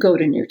they didn't go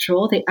to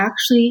neutral. They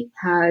actually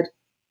had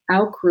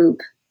outgroup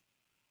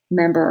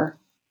member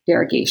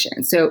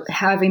derogation. So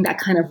having that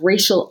kind of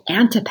racial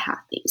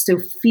antipathy, so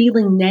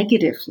feeling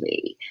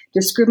negatively,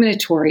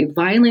 discriminatory,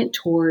 violent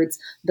towards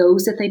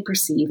those that they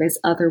perceive as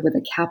other with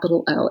a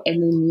capital O.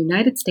 And in the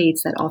United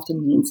States, that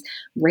often means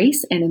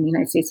race. And in the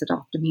United States, it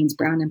often means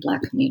brown and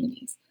Black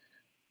communities.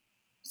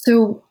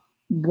 So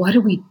what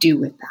do we do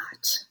with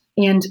that?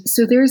 And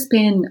so there's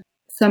been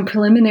some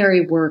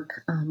preliminary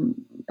work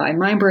by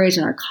Mindbridge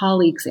and our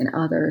colleagues and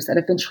others that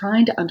have been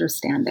trying to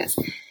understand this.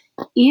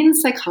 In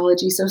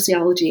psychology,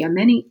 sociology, and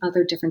many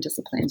other different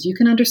disciplines, you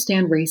can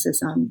understand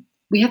racism.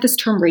 We have this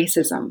term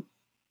racism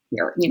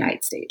here in the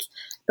United States.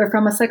 But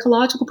from a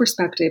psychological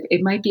perspective,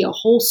 it might be a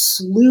whole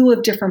slew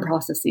of different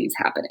processes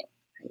happening.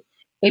 Right?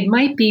 It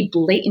might be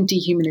blatant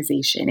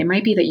dehumanization. It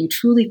might be that you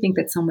truly think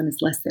that someone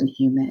is less than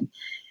human.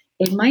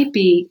 It might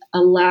be a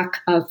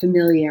lack of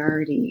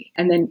familiarity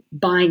and then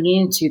buying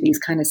into these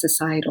kind of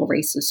societal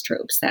racist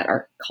tropes that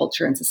our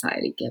culture and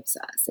society gives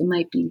us. It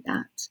might be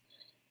that.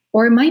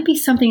 Or it might be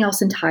something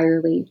else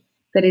entirely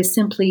that is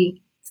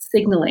simply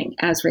signaling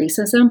as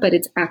racism, but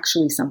it's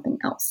actually something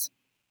else.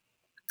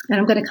 And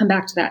I'm going to come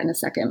back to that in a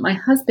second. My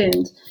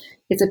husband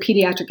is a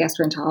pediatric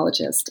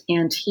gastroenterologist,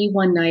 and he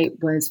one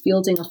night was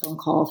fielding a phone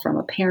call from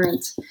a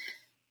parent.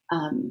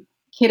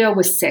 Kiddo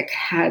was sick,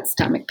 had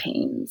stomach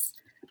pains.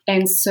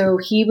 And so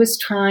he was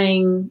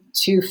trying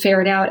to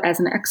ferret out as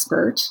an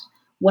expert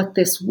what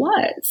this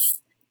was.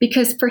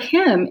 Because for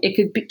him, it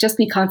could just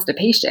be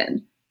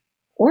constipation,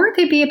 or it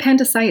could be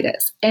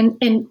appendicitis.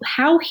 And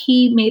how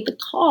he made the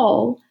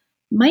call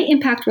might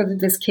impact whether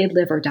this kid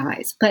lives or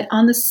dies. But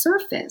on the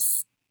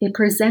surface, it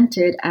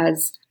presented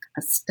as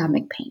a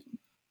stomach pain.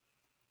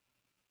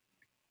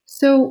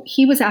 So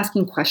he was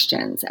asking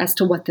questions as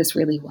to what this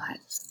really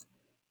was.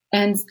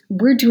 And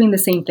we're doing the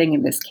same thing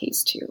in this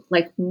case too.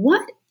 Like,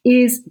 what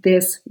is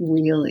this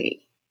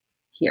really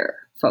here,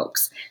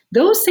 folks?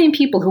 Those same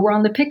people who were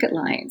on the picket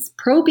lines,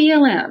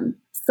 pro-BLM,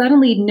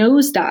 suddenly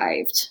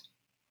nosedived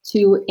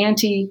to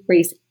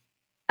anti-race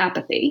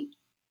apathy.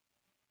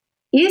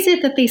 Is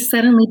it that they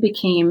suddenly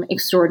became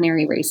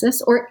extraordinary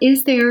racists, or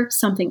is there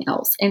something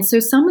else? And so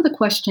some of the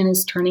question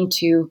is turning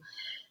to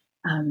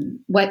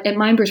what at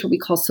Mindbridge, what we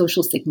call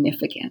social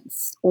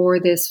significance, or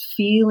this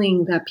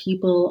feeling that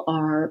people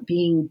are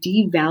being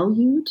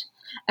devalued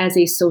as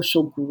a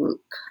social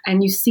group.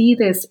 And you see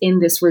this in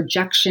this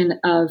rejection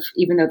of,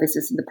 even though this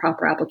isn't the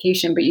proper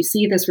application, but you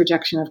see this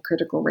rejection of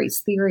critical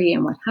race theory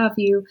and what have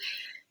you.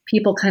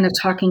 People kind of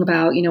talking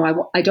about,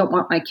 I don't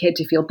want my kid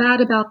to feel bad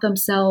about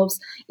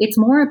themselves. It's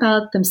more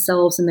about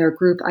themselves and their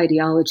group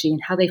ideology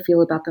and how they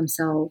feel about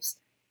themselves,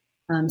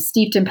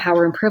 steeped in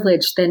power and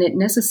privilege, than it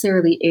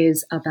necessarily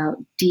is about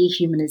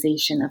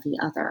dehumanization of the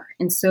other.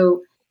 And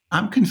so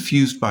I'm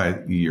confused by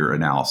your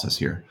analysis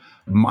here.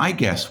 My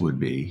guess would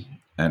be,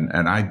 and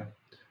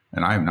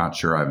I'm not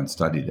sure, I haven't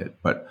studied it,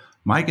 but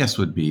my guess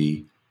would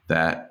be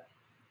that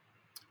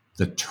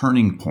the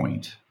turning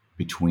point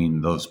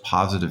between those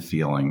positive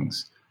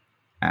feelings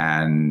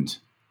and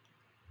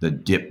the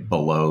dip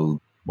below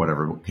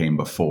whatever came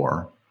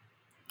before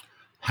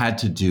had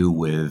to do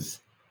with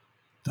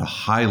the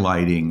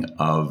highlighting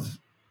of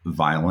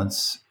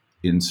violence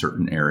in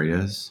certain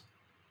areas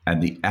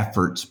and the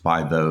efforts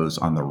by those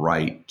on the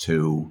right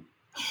to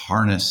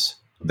harness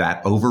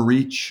that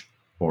overreach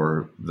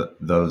or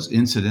those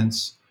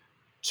incidents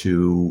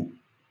to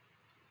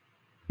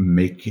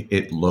make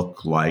it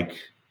look like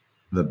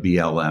the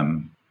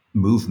BLM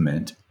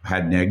movement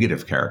had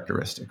negative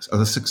characteristics.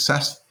 The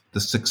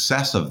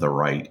success of the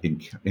right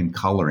in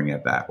coloring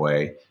it that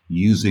way,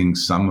 using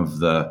some of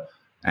the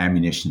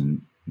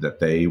ammunition that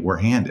they were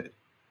handed.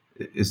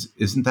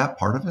 Isn't that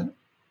part of it?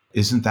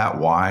 Isn't that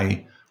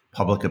why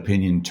public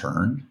opinion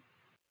turned?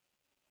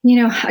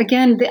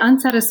 Again, the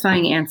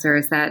unsatisfying answer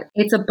is that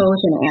it's a both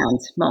and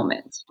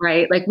moment,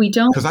 right? Like we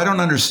don't. Because I don't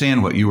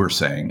understand what you were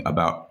saying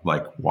about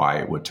like why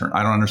it would turn.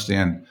 I don't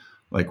understand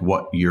like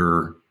what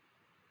your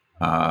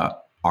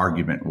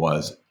argument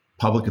was.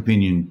 Public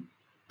opinion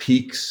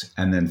peaks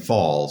and then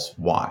falls.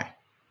 Why?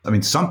 I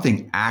mean,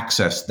 something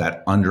accessed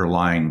that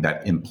underlying,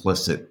 that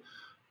implicit,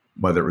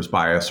 whether it was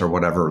bias or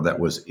whatever, that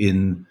was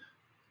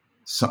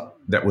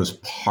that was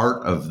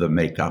part of the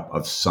makeup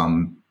of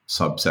some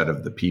subset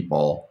of the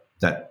people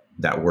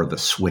that were the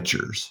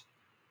switchers,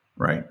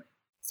 right?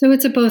 So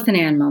it's a both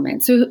and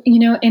moment. So,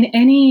 in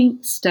any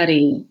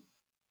study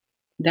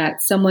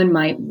that someone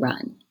might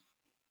run,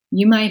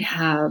 you might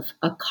have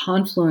a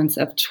confluence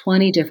of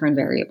 20 different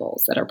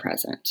variables that are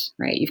present,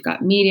 right? You've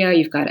got media,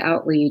 you've got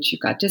outreach,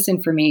 you've got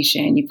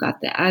disinformation, you've got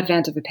the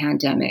advent of a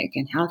pandemic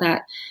and how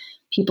that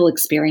people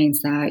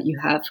experience that. You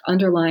have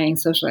underlying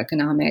social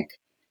economic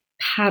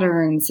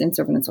patterns and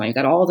so forth and so on. You've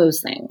got all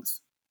those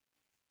things.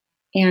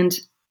 And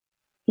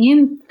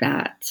in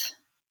that,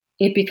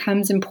 it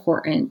becomes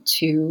important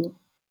to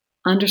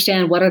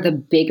understand what are the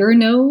bigger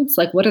nodes,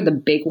 like what are the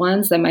big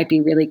ones that might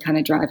be really kind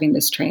of driving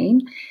this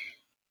train,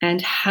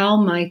 and how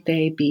might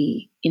they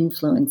be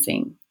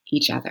influencing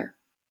each other.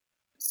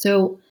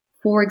 So,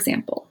 for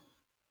example,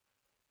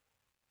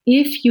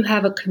 if you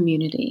have a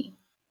community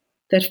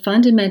that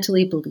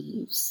fundamentally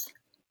believes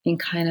in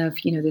kind of,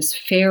 this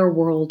fair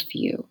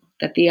worldview,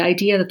 that the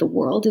idea that the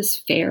world is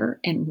fair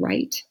and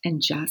right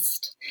and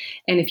just,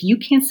 and if you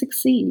can't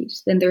succeed,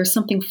 then there's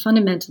something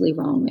fundamentally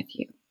wrong with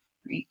you,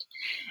 right?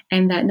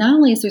 And that not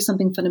only is there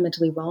something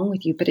fundamentally wrong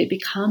with you, but it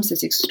becomes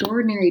this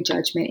extraordinary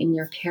judgment in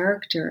your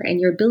character and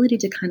your ability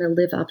to kind of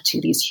live up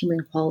to these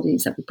human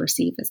qualities that we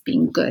perceive as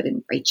being good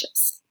and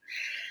righteous.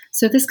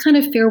 So this kind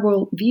of fair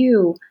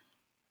worldview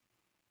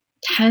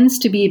tends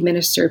to be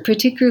administered,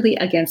 particularly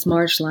against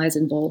marginalized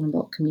and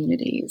vulnerable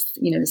communities.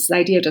 This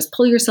idea of just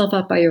pull yourself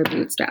up by your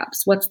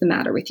bootstraps. What's the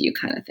matter with you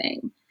kind of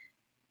thing.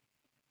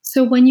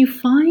 So when you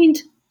find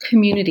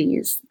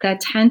communities that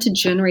tend to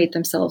generate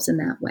themselves in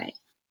that way,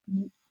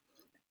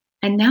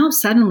 and now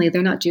suddenly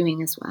they're not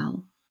doing as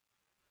well.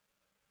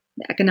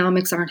 The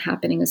economics aren't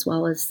happening as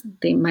well as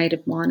they might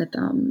have wanted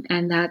them,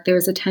 and that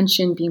there's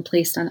attention being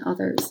placed on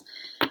others.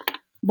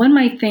 One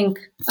might think,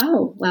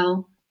 oh,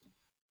 well,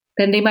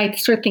 then they might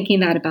start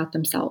thinking that about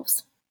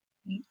themselves.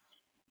 Right?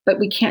 But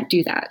we can't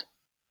do that.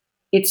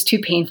 It's too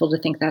painful to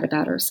think that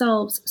about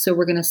ourselves. So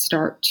we're going to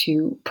start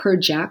to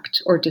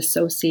project or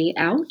dissociate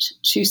out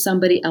to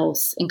somebody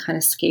else and kind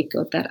of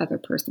scapegoat that other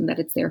person, that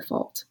it's their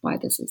fault why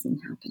this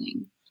isn't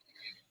happening.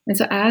 And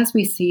so as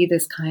we see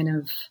this kind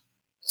of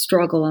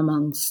struggle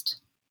amongst,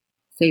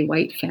 say,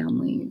 white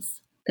families,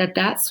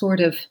 that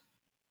sort of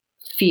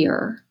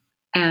fear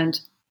and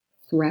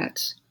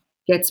threat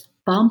gets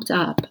bumped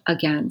up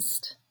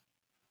against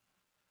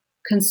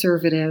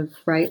conservative,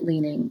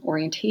 right-leaning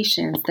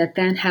orientations that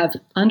then have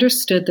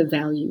understood the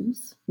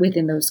values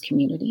within those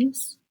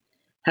communities,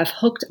 have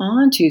hooked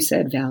onto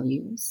said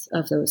values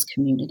of those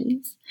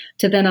communities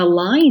to then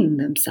align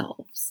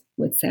themselves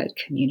with said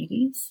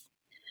communities,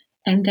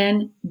 and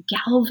then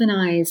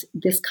galvanize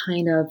this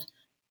kind of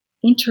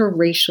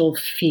interracial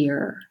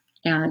fear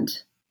and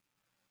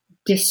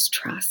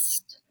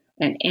distrust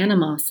and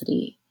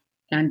animosity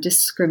and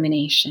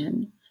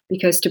discrimination.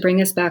 Because to bring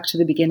us back to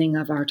the beginning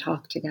of our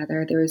talk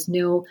together, there is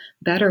no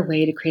better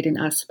way to create an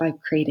us by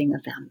creating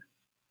a them.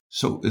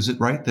 So is it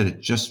right that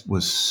it just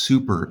was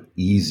super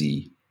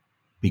easy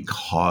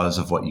because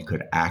of what you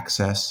could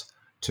access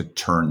to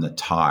turn the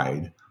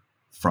tide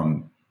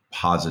from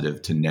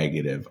positive to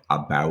negative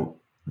about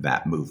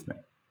that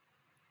movement?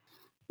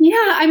 Yeah,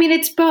 I mean,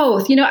 it's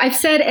both. I've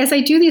said as I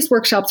do these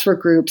workshops for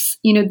groups,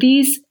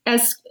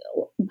 as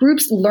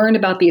groups learn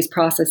about these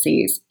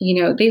processes,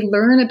 they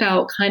learn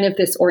about kind of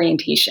this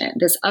orientation,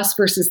 this us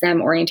versus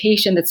them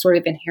orientation that's sort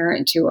of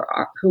inherent to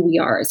who we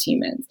are as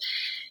humans.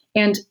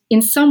 And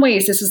in some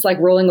ways, this is like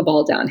rolling a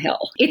ball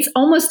downhill. It's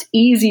almost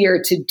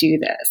easier to do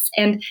this.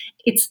 And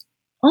it's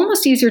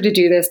almost easier to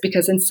do this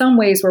because in some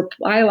ways, we're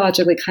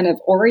biologically kind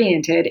of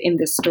oriented in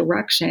this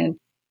direction.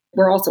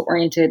 We're also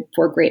oriented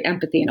for great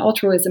empathy and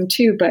altruism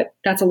too, but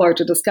that's a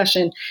larger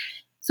discussion.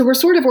 So we're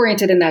sort of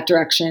oriented in that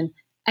direction.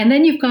 And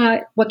then you've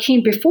got what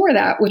came before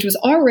that, which was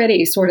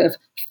already sort of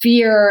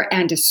fear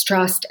and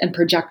distrust and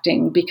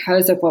projecting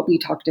because of what we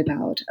talked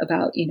about,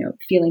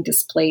 feeling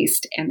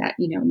displaced and that,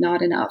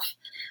 not enough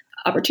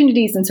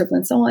opportunities and so forth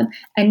and so on.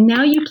 And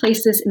now you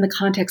place this in the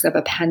context of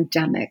a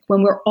pandemic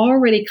when we're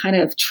already kind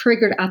of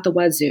triggered at the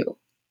wazoo,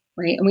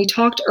 right? And we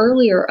talked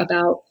earlier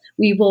about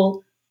we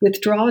will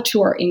withdraw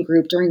to our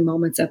in-group during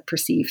moments of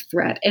perceived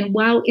threat. And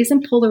while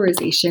isn't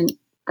polarization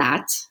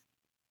that?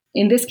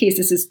 In this case,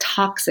 this is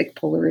toxic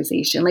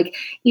polarization. Like,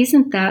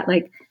 isn't that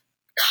like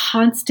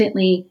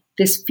constantly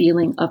this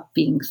feeling of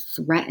being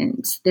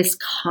threatened, this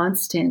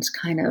constant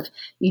kind of,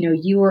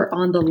 you are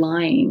on the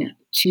line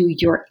to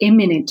your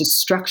imminent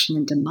destruction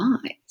and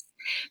demise.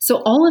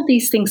 So all of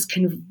these things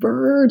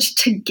converge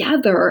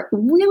together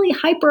really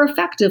hyper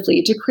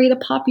effectively to create a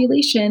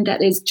population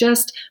that is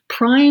just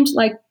primed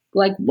like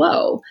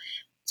whoa,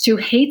 to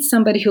hate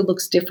somebody who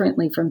looks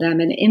differently from them.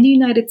 And in the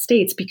United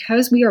States,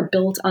 because we are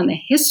built on the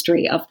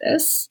history of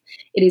this,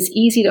 it is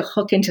easy to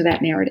hook into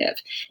that narrative.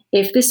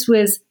 If this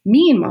was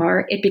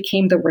Myanmar, it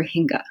became the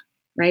Rohingya,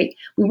 right?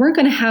 We weren't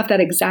going to have that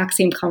exact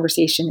same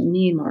conversation in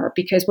Myanmar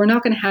because we're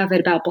not going to have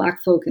it about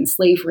Black folk and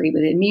slavery.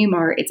 But in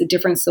Myanmar, it's a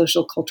different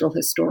social, cultural,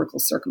 historical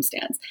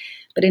circumstance.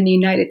 But in the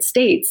United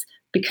States,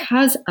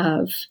 because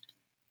of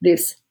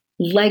this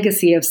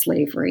legacy of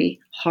slavery,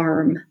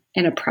 harm,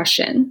 and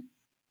oppression,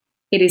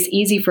 it is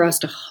easy for us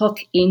to hook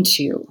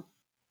into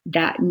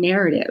that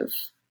narrative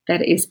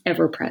that is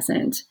ever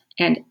present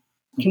and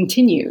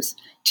continues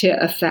to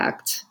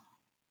affect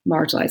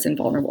marginalized and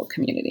vulnerable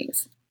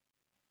communities.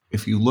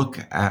 If you look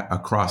at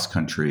across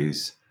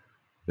countries,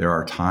 there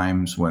are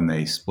times when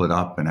they split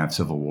up and have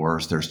civil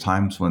wars. There's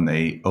times when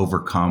they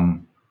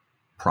overcome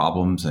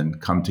problems and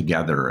come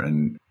together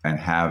and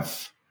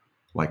have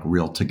like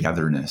real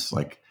togetherness.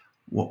 Like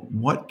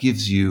what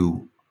gives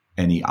you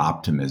any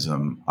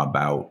optimism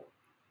about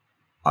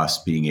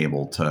us being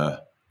able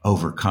to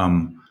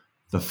overcome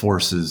the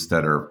forces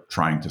that are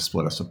trying to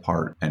split us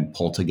apart and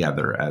pull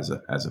together as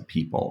a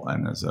people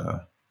and as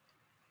a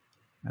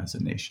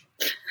nation?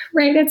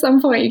 Right. At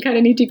some point, you kind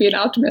of need to be an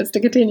optimist to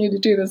continue to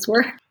do this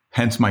work.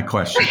 Hence my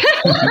question.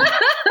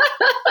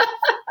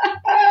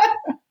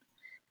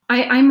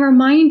 I'm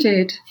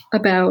reminded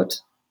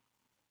about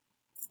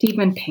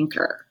Steven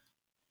Pinker,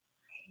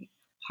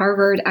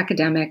 Harvard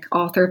academic,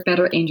 author of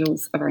Better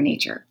Angels of Our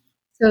Nature.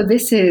 So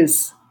this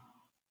is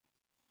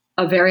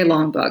a very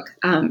long book,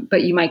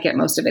 but you might get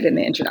most of it in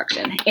the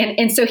introduction.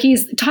 And so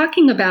he's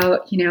talking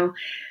about,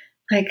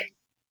 like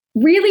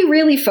really,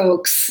 really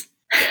folks,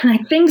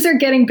 like things are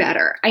getting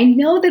better. I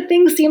know that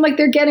things seem like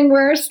they're getting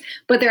worse,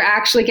 but they're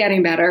actually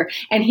getting better.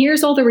 And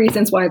here's all the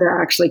reasons why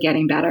they're actually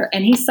getting better.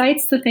 And he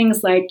cites the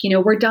things like,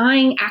 we're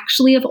dying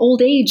actually of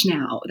old age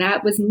now.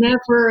 That was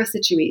never a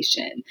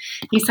situation.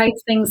 He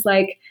cites things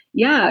like,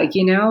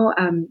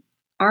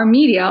 our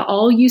media,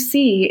 all you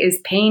see is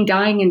pain,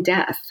 dying, and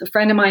death. A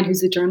friend of mine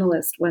who's a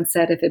journalist once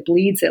said, if it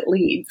bleeds, it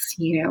leads,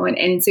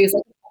 and so he's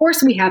like, of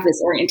course we have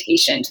this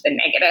orientation to the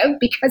negative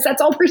because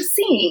that's all we're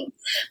seeing.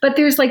 But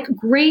there's like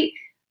great,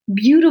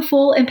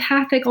 beautiful,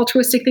 empathic,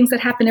 altruistic things that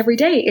happen every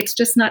day. It's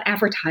just not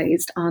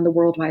advertised on the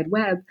World Wide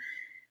Web.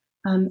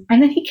 And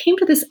then he came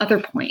to this other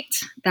point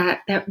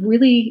that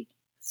really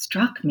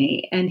struck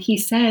me. And he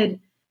said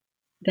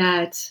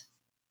that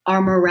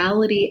our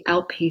morality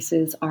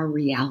outpaces our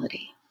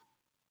reality.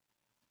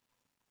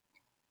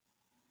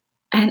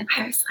 And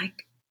I was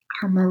like,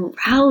 our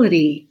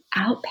morality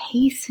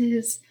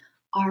outpaces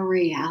our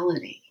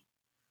reality,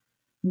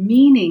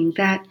 meaning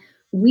that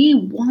we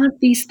want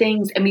these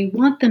things and we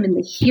want them in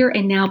the here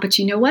and now, but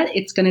you know what?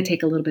 It's going to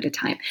take a little bit of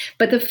time.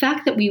 But the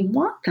fact that we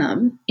want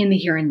them in the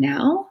here and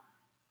now,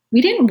 we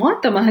didn't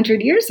want them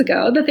 100 years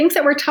ago. The things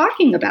that we're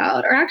talking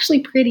about are actually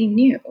pretty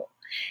new.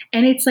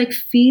 And it's like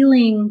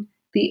feeling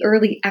the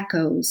early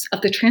echoes of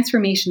the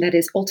transformation that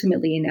is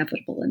ultimately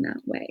inevitable in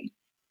that way,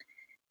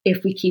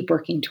 if we keep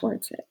working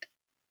towards it.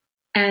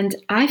 And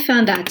I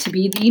found that to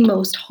be the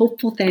most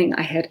hopeful thing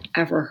I had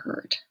ever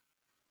heard.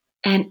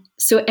 And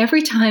so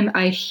every time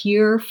I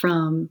hear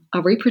from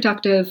a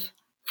reproductive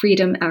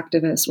freedom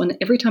activist,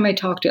 every time I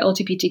talk to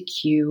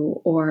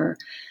LGBTQ or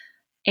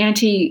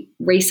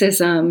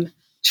anti-racism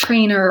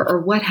trainer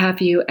or what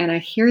have you, and I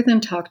hear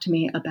them talk to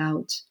me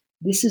about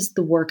this is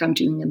the work I'm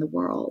doing in the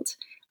world,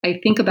 I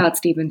think about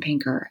Steven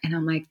Pinker and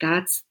I'm like,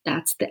 that's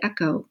the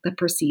echo that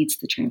precedes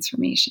the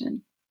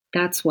transformation.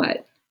 That's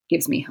what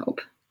gives me hope.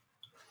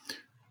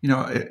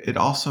 It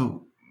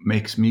also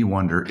makes me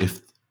wonder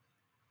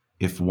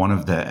if one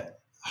of the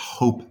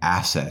hope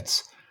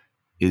assets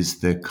is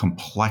the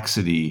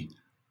complexity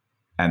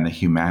and the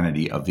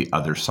humanity of the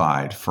other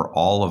side, for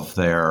all of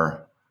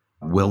their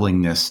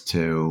willingness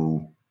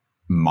to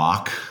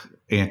mock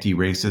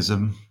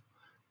anti-racism.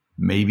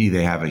 Maybe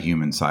they have a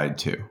human side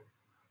too.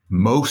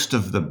 Most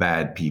of the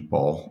bad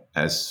people,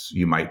 as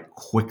you might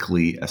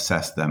quickly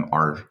assess them,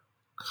 are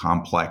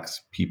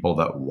complex people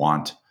that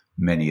want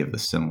many of the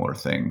similar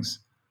things,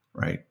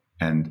 right?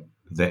 And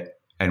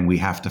we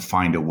have to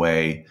find a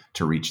way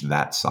to reach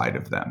that side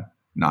of them,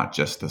 not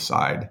just the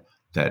side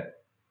that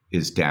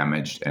is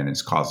damaged and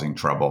is causing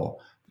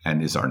trouble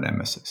and is our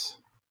nemesis.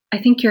 I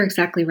think you're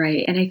exactly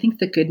right. And I think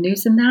the good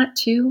news in that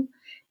too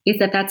is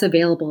that that's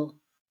available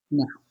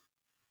now.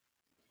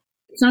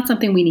 It's not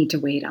something we need to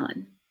wait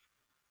on.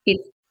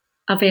 It's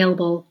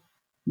available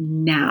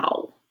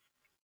now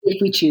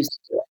if we choose to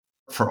do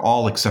it. For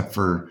all except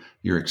for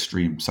your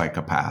extreme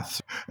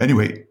psychopaths.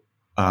 Anyway,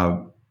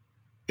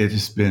 it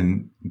has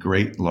been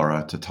great,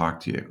 Laura, to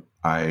talk to you.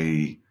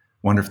 I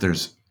wonder if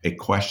there's a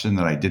question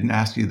that I didn't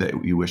ask you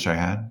that you wish I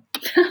had?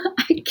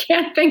 I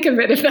can't think of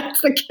it if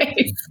that's the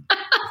case.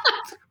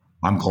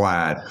 I'm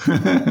glad.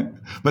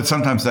 But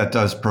sometimes that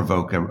does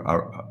provoke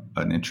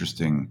an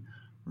interesting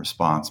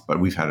response, but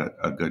we've had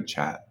a good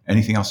chat.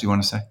 Anything else you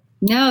want to say?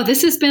 No,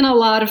 this has been a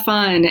lot of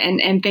fun.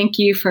 And thank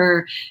you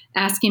for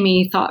asking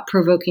me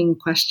thought-provoking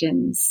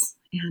questions.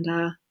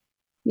 And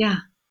yeah,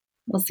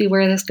 we'll see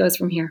where this goes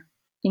from here.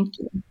 Thank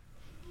you.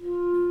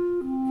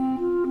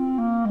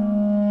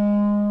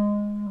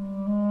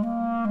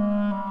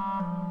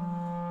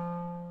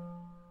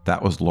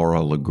 That was Laura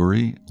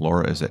Ligouri.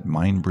 Laura is at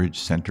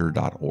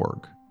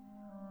mindbridgecenter.org.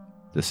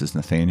 This is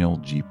Nathaniel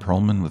G.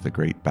 Perlman with the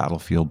Great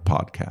Battlefield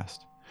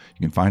Podcast.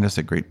 You can find us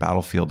at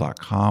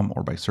greatbattlefield.com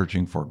or by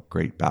searching for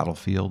Great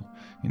Battlefield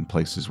in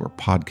places where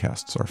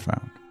podcasts are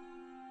found.